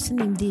media, posting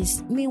him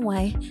this.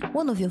 Meanwhile,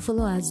 one of your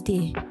followers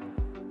there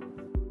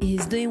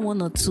is doing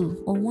 1 or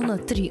 2 or 1 or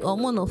 3 or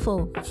 1 or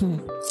 4.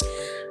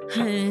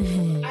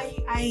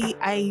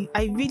 I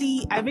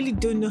really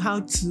don't know how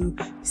to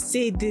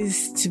say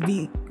this to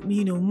be,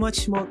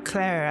 much more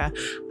clearer.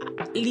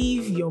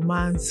 Leave your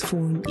man's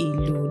phone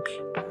alone.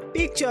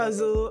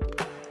 Pictures,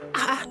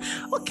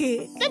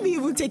 okay, let me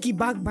even take it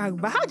back.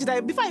 But how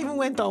did before I even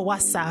went on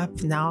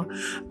WhatsApp now,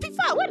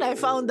 when I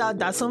found out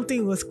that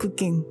something was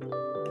cooking,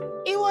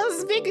 it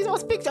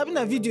was picked up in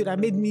a video that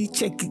made me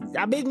check it.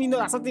 That made me know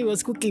that something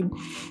was cooking.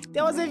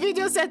 There was a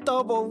video set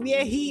up of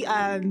where he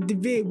and the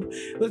babe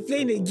were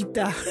playing a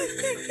guitar.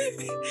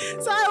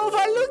 So I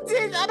overlooked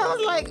it and I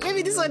was like,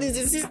 maybe this one is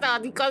the sister or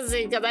the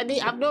cousin, because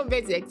I've not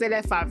met the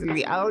extended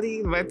family. I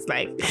only met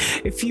like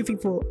a few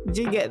people.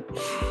 Do you get?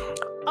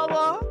 Oh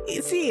well,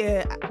 see,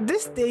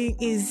 this thing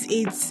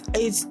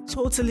it's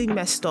totally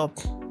messed up.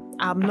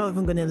 I'm not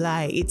even gonna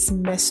lie, it's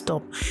messed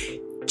up.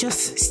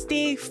 Just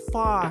stay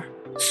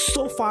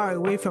so far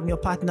away from your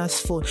partner's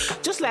phone.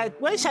 Just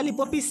like when Charlie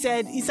Poppy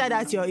said, inside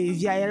that your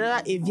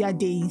another Avia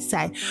day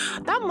inside.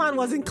 That man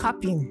wasn't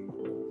capping.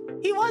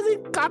 He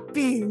wasn't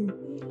capping.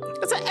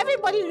 So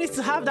everybody needs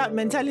to have that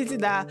mentality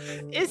that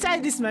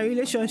inside this my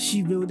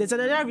relationship, there's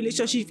another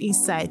relationship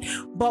inside.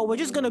 But we're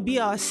just gonna be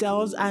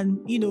ourselves, and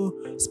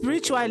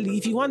spiritually,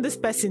 if you want this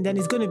person, then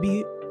it's gonna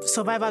be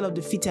survival of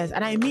the fittest.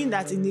 And I mean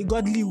that in a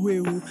godly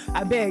way.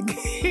 I beg.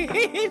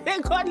 In a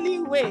godly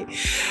way.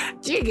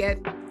 Do you get?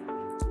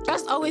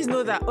 Just always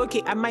know that,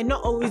 okay, I might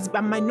not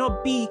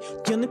be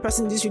the only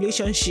person in this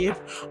relationship,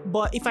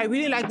 but if I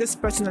really like this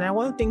person and I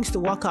want things to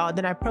work out,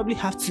 then I probably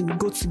have to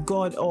go to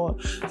God or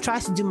try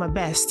to do my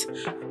best.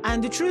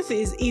 And the truth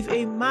is, if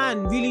a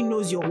man really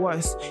knows your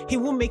worth, he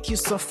won't make you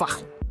suffer.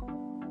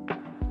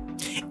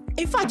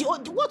 In fact,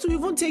 what will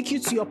even take you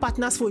to your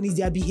partner's phone is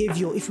their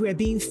behavior, if we're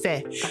being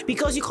fair.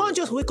 Because you can't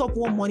just wake up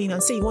one morning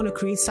and say you want to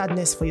create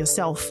sadness for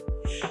yourself.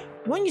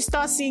 When you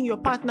start seeing your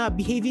partner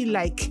behaving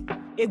like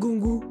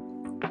Egungu,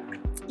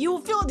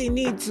 you feel the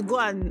need to go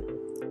and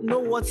know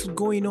what's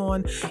going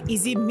on.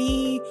 Is it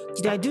me?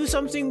 Did I do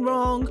something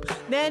wrong?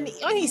 Then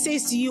when he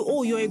says to you,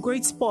 oh, you're a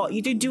great sport,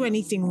 you didn't do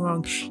anything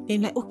wrong,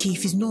 then like, okay,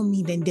 if it's not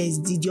me, then there's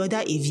the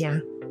other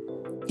Evian.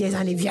 There's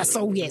an Evian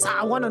somewhere. So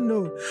I want to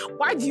know.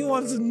 Why do you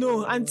want to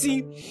know?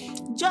 Auntie,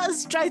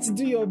 just try to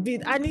do your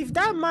bit. And if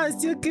that man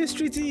still keeps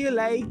treating you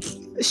like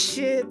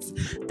shit,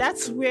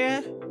 that's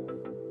where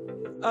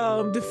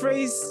the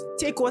phrase,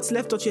 take what's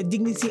left of your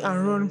dignity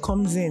and run,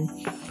 comes in.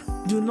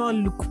 Do not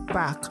look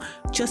back.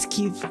 Just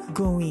keep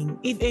going.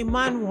 If a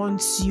man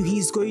wants you,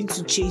 he's going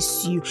to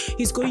chase you.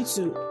 He's going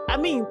to,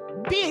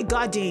 be a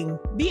guardian.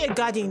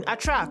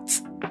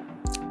 Attract.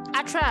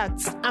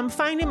 I'm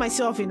finding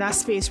myself in that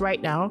space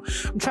right now.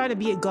 I'm trying to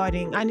be a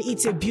guardian, and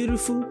it's a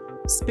beautiful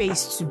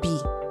space to be.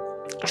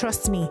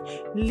 Trust me.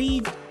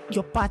 Leave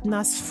your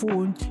partner's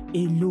phone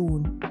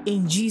alone.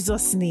 In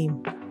Jesus'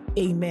 name,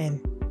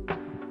 amen.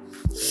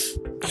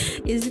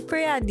 Is the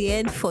prayer at the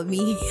end for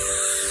me?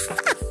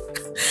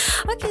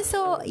 Okay,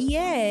 so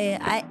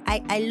yeah,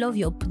 I love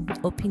your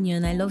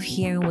opinion. I love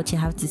hearing what you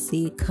have to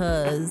say,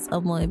 because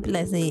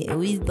let's say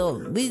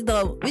wisdom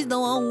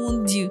won't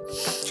wound you.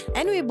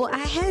 Anyway, but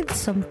I heard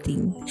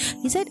something.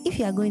 He said if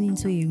you are going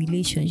into a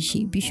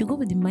relationship, you should go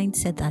with the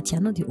mindset that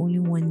you're not the only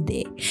one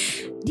there.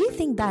 Do you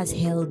think that's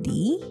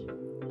healthy?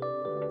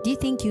 Do you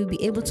think you'll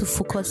be able to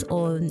focus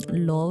on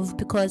love?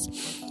 Because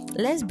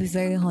let's be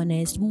very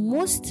honest,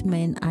 most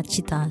men are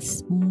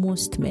cheaters.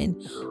 Most men,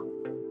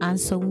 and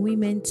some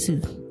women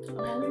too.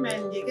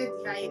 Women, they get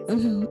right.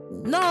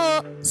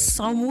 No,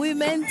 some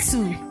women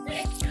too.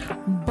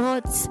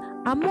 But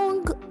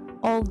among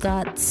all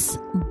that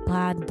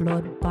bad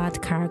blood,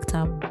 bad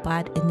character,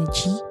 bad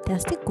energy, there are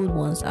still good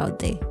ones out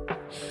there.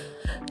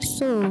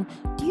 So,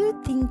 do you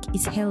think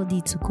it's healthy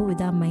to go with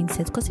that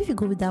mindset? Because if you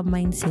go with that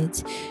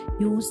mindset,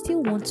 you will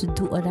still want to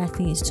do other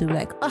things too.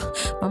 Like,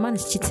 my man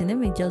is cheating, let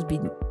me just be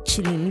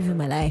chilling, living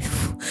my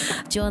life.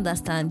 Do you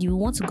understand? You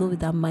want to go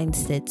with that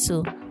mindset.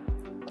 So,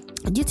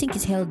 do you think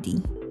it's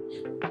healthy?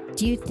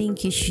 Do you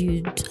think you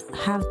should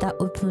have that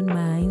open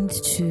mind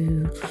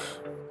to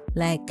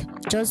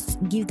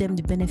just give them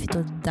the benefit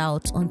of the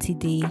doubt until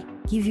they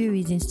give you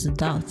reasons to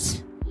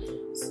doubt?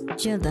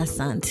 Do you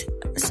understand?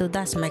 So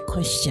that's my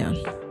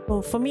question.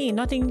 Well, for me,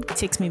 nothing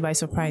takes me by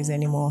surprise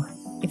anymore,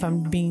 if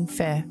I'm being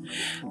fair.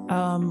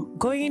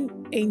 Going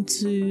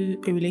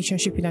into a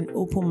relationship with an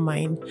open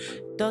mind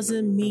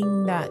doesn't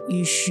mean that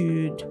you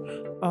should,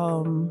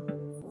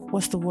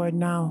 what's the word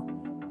now?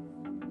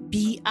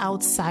 Be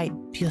outside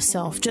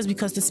yourself. Just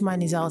because this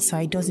man is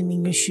outside doesn't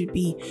mean you should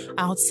be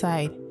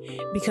outside.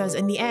 Because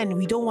in the end,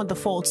 we don't want the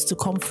faults to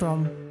come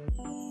from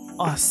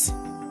us.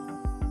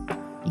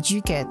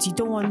 You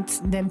don't want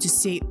them to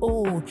say,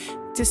 oh,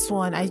 this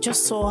one, I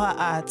just saw her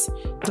at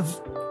the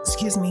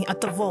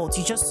vault.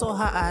 You just saw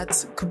her at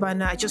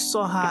Cubana. I just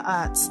saw her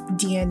at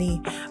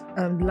DNA,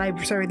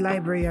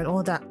 library and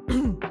all that.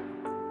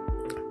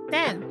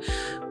 Then,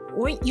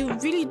 when you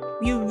really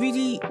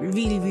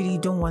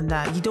don't want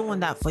that. You don't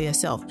want that for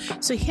yourself.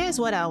 So here's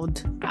what I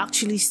would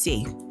actually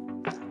say.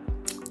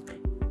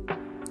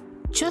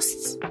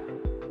 Just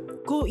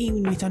go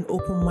in with an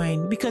open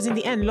mind, because in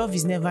the end, love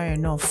is never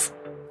enough.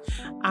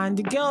 And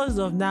the girls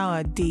of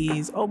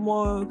nowadays,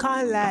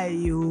 can't lie,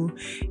 you.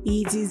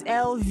 It is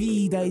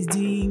LV that is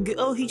doing.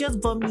 Oh, he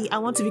just bought me. I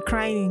want to be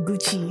crying in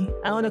Gucci.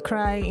 I want to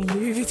cry in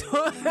Louis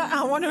Vuitton.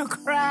 I want to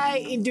cry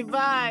in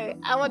Dubai.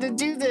 I want to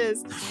do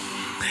this.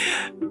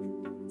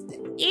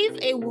 If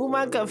a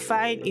woman can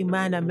find a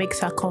man that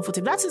makes her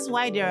comfortable, that is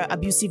why there are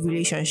abusive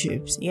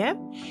relationships. Yeah,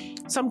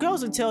 some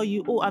girls will tell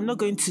you, "Oh, I'm not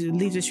going to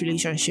leave this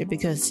relationship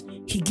because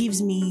he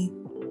gives me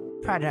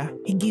Prada,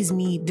 he gives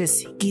me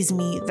this, he gives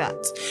me that."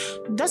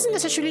 Doesn't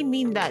necessarily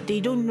mean that they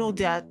don't know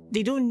that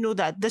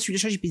this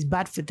relationship is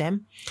bad for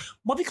them,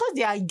 but because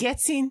they are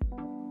getting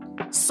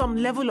some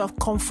level of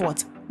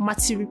comfort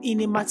in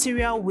a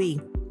material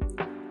way,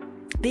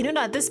 they know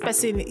that this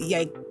person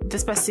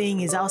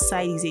is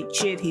outside, he's a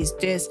cheat, he's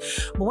this.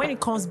 But when he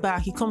comes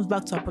back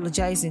to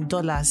apologize in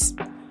dollars.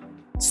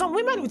 Some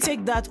women will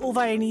take that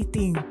over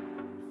anything.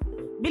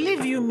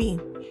 Believe you me.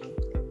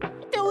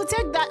 They will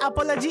take that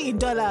apology in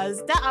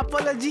dollars, that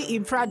apology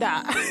in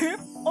Prada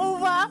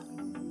over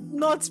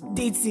not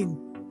dating.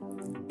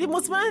 The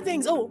most important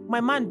things, oh,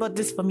 my man bought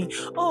this for me.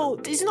 Oh,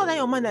 it's not that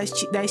your man that is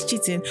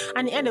cheating.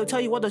 And in the end, they'll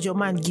tell you, what does your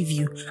man give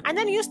you? And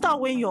then you start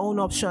weighing your own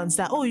options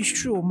that, oh, it's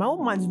true, my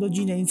own man is not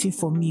doing anything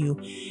for me.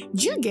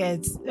 Do you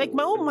get? Like,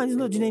 my own man is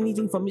not doing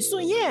anything for me. So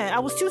yeah, I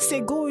would still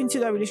say go into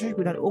that relationship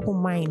with an open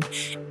mind.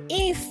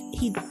 If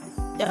he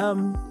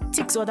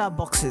ticks other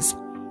boxes.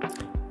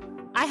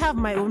 I have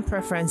my own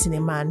preference in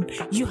a man.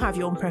 You have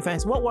your own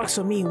preference. What works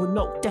for me would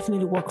not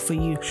definitely work for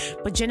you.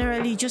 But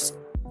generally, just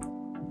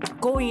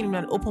go in with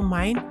an open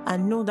mind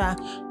and know that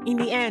in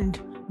the end,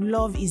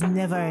 love is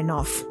never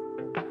enough.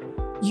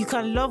 You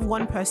can love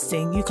one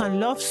person, you can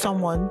love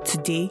someone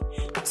today,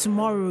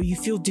 tomorrow you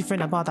feel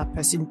different about that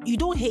person. You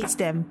don't hate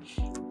them,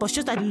 but it's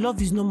just that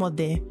love is no more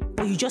there,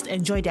 but you just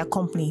enjoy their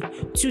company.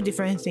 Two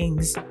different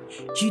things.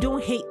 You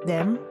don't hate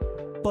them,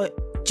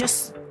 but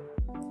just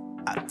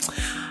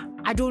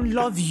I don't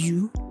love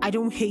you, I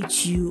don't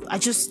hate you, I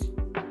just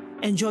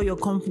enjoy your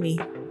company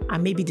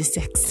and maybe the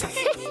sex.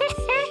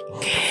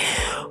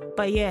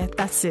 But yeah,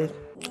 that's it.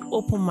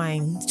 Open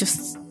mind.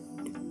 Just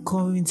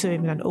go into it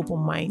with an open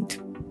mind.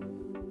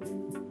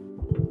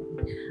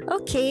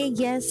 Okay,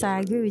 yes, I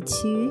agree with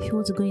you. If you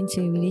want to go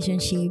into a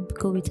relationship,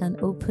 go with an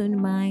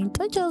open mind.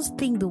 Don't just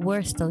think the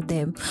worst of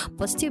them,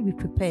 but still be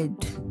prepared.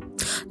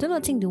 Do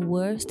not think the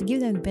worst. Give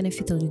them the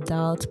benefit of the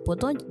doubt,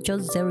 but don't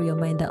just zero your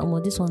mind that,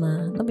 this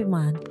one, not be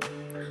man.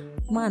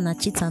 Man, a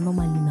cheater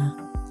normally now.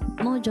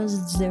 Not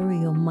just zero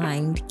your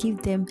mind.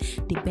 Give them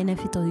the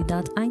benefit of the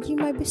doubt, and you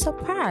might be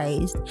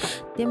surprised.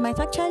 They might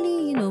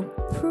actually,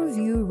 prove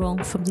you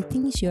wrong from the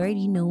things you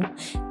already know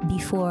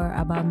before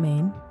about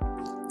men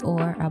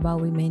or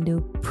about women.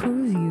 They'll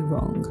prove you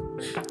wrong.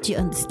 Do you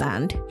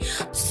understand?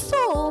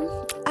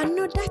 So,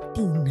 another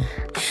thing,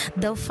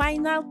 the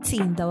final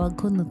thing that we're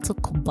going to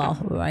talk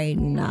about right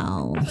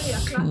now. So you're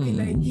clapping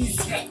like this.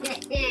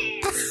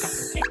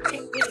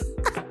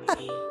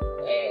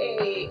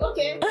 Hey,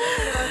 okay.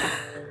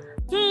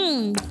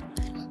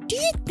 Do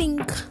you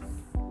think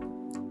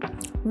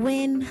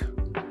when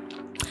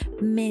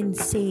men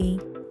say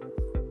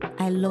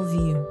I love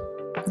you,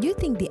 do you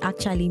think they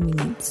actually mean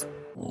it?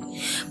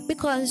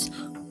 Because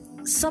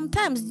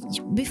sometimes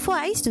before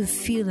I used to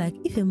feel like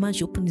if a man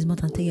should open his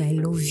mouth and tell you I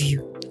love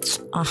you,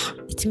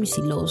 it means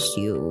he loves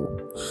you.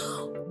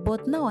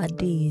 But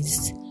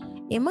nowadays,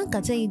 a man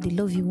can tell you they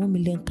love you 1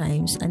 million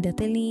times and they're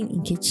telling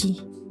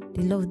Nkechi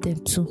they love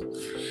them too.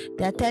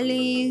 They're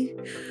telling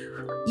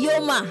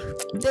Yoma,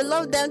 they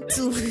love them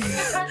too.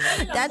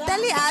 They're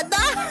telling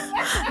Ada,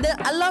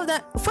 I love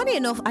that. Funny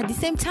enough, at the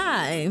same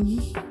time.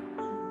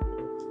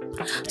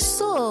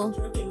 So,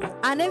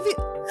 and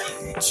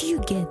do you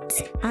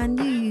get? And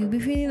you be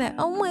feeling like,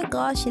 oh my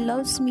gosh, he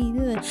loves me.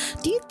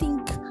 Do you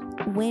think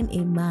when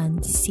a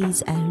man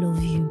says I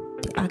love you,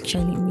 they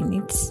actually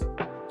mean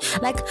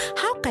it? Like,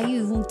 how can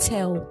you even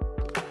tell?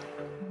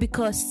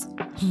 Because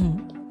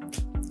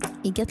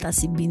it gets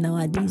as it be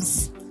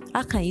nowadays.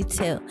 How can you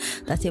tell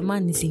that a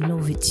man is in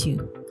love with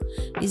you?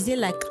 Is there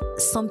like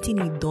something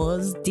he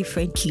does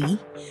differently?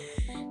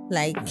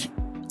 Like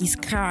his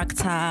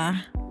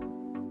character?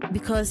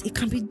 Because it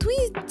can be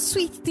doing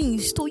sweet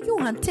things to you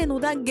and 10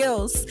 other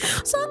girls.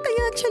 So how can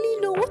you actually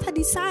know? What are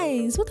the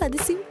signs? What are the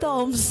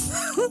symptoms?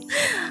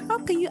 How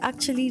can you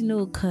actually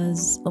know?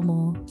 Because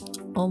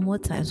more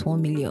times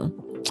 1 million.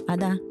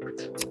 Ada,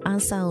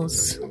 answer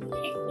us.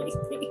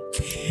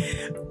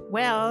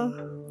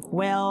 Well.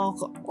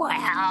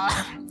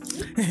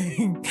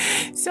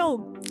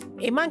 So,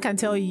 a man can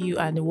tell you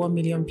and 1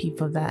 million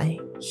people that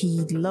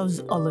he loves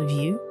all of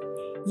you.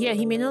 Yeah,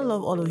 he may not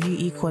love all of you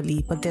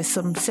equally, but there's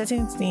some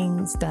certain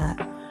things that,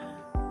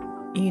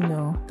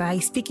 that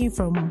he's speaking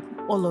from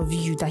all of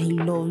you that he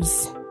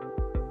loves.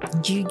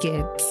 Do you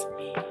get?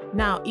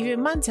 Now, if a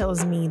man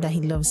tells me that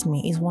he loves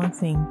me, is one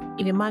thing.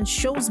 If a man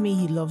shows me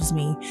he loves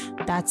me,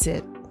 that's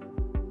it.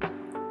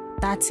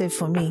 That's it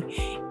for me.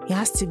 It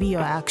has to be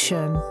your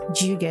action.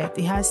 Do you get?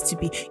 It has to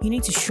be. You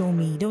need to show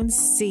me. Don't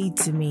say it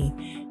to me.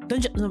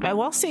 don't just,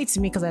 well, say it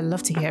to me because I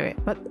love to hear it.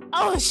 But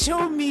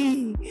show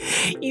me.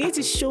 You need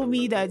to show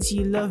me that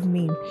you love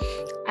me.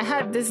 I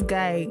had this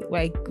guy,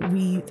 like what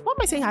am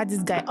I saying? I had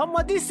this guy.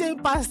 This same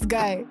past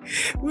guy.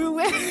 We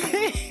were.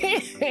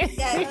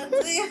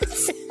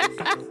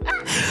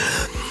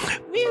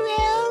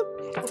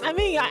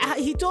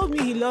 He told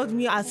me he loved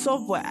me at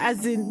some point.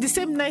 As in, the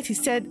same night he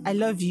said, I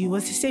love you,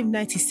 was the same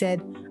night he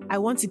said, I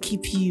want to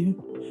keep you.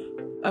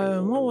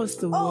 What was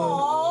the word?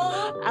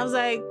 I was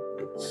like,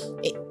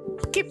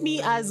 keep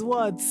me as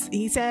what?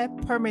 He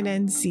said,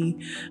 permanency.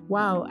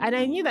 Wow. And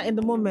I knew that in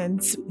the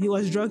moment, he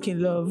was drunk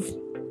in love.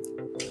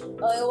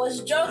 It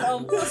was drunk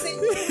on pussy.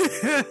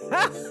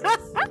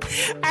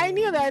 I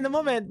knew that in the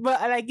moment, but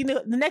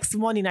the next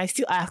morning I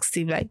still asked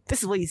him, like,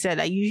 this is what he said.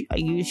 Are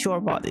you sure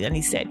about it? And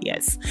he said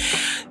yes.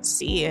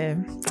 See,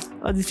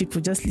 all these people,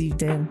 just leave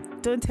them.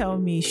 Don't tell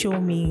me, show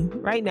me.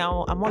 Right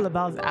now, I'm all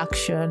about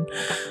action.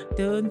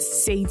 Don't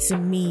say to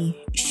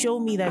me,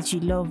 show me that you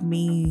love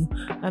me.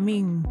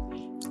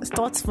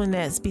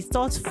 Thoughtfulness, be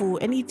thoughtful.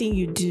 Anything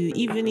you do,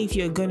 even if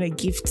you're gonna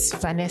gift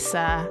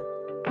Vanessa,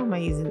 how am I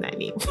using that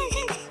name?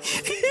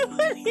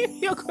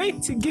 If you're going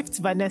to gift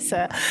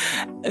Vanessa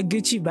a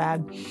Gucci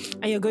bag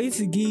and you're going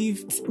to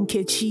gift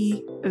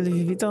Nkechi a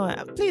Louis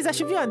Vuitton, please, I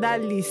should be on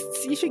that list.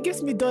 You should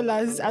give me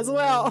dollars as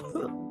well,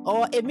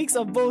 or a mix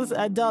of both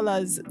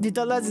dollars. The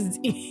dollars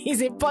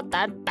is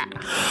important,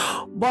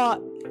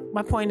 but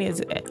my point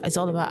is, it's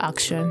all about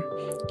action.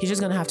 You're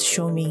just gonna have to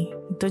show me.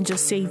 Don't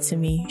just say it to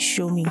me.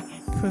 Show me,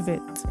 prove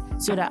it,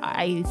 so that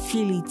I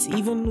feel it.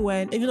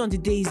 Even on the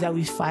days that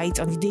we fight,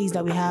 on the days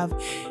that we have,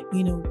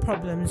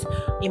 problems.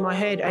 In my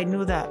head, I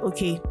know that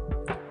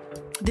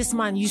this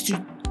man used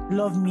to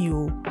love me,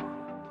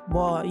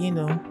 but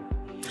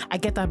I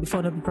get that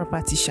before the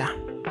property, sha.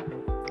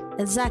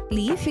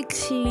 Exactly. If you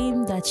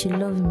claim that you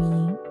love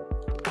me,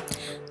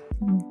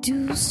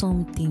 do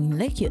something.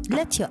 Let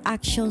your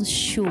actions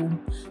show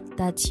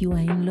that you are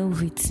in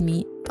love with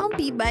me. Don't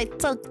be by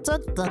talk.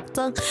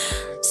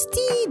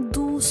 Still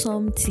do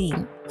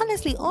something.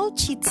 Honestly, all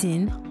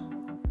cheating,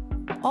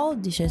 all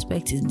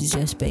disrespect is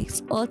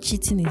disrespect. All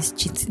cheating is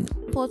cheating.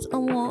 But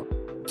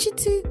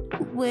cheating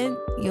when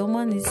your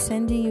man is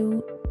sending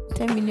you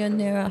 10 million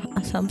naira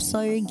as I'm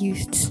sorry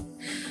gift,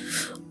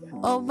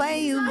 or buy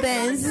you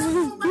Benz.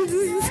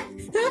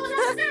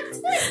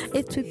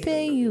 It will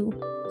pay you.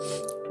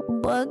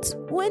 But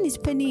when it's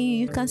paying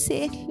you can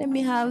say, let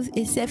me have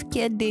a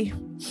self-care day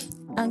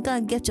and go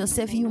and get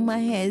yourself human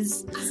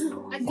hairs.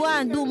 Go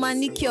and do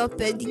manicure,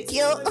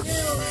 pedicure.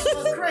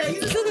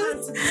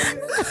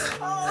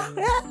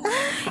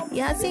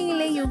 Yeah,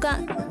 saying you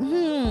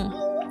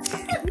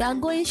are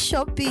going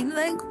shopping.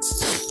 Like,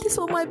 this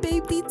was my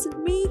baby to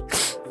me.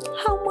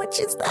 How much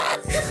is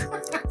that?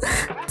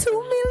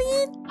 2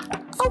 million?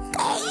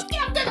 Okay.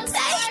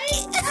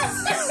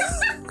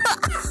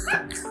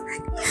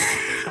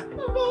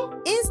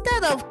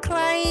 Instead of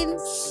crying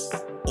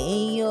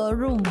in your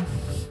room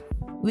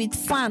with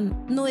fan,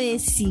 no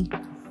AC,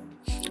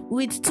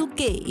 with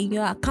 2K in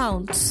your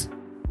account,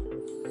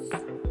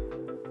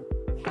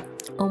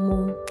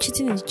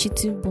 cheating is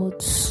cheating, but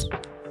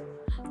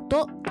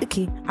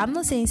I'm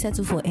not saying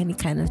settle for any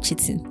kind of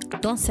cheating.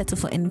 Don't settle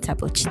for any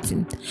type of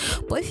cheating.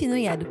 But if you know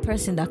you're the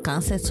person that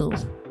can settle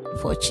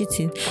for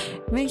cheating,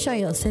 make sure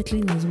your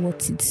settling is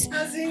worth it.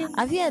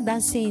 Have you heard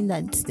that saying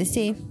that they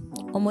say,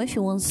 if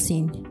you want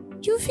sin,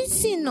 you fit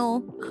sin,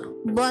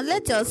 but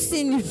let your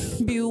sin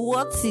be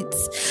worth it.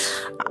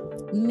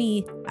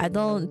 Me, I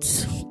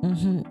don't.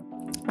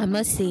 I'm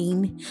not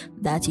saying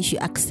that you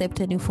should accept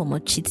any form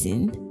of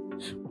cheating,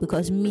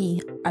 because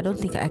me, I don't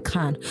think I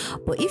can.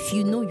 But if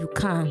you know you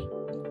can,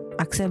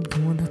 accept the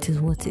one that is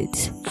worth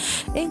it.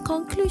 In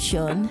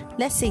conclusion,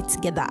 let's say it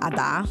together,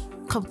 Ada.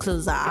 Come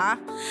closer.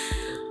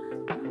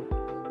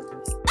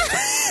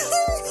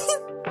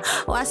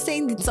 We're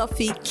saying the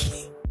topic.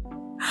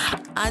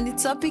 And the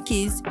topic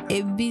is,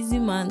 a busy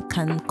man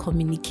can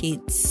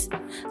communicate.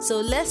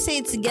 So let's say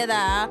it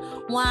together.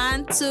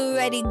 1, 2,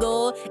 ready,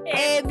 go.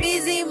 A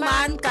busy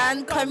man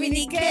can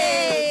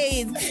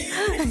communicate.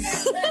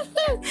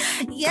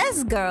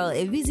 Yes, girl,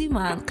 a busy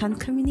man can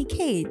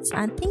communicate.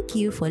 And thank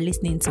you for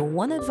listening to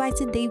One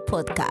Advice a Day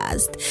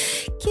podcast.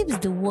 Keeps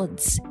the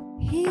words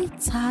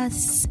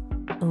haters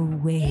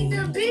away.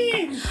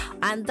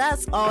 And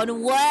that's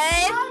on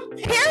one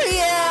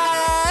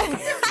period.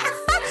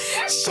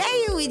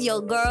 Share it with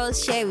your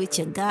girls, share it with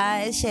your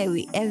guys, share it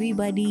with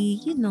everybody,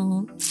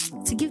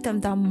 to give them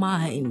that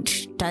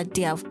mind that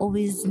they have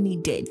always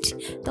needed.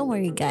 Don't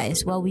worry,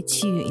 guys, we're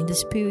with you in the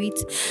spirit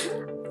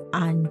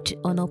and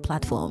on all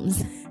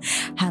platforms.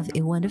 Have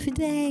a wonderful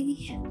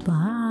day.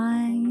 Bye.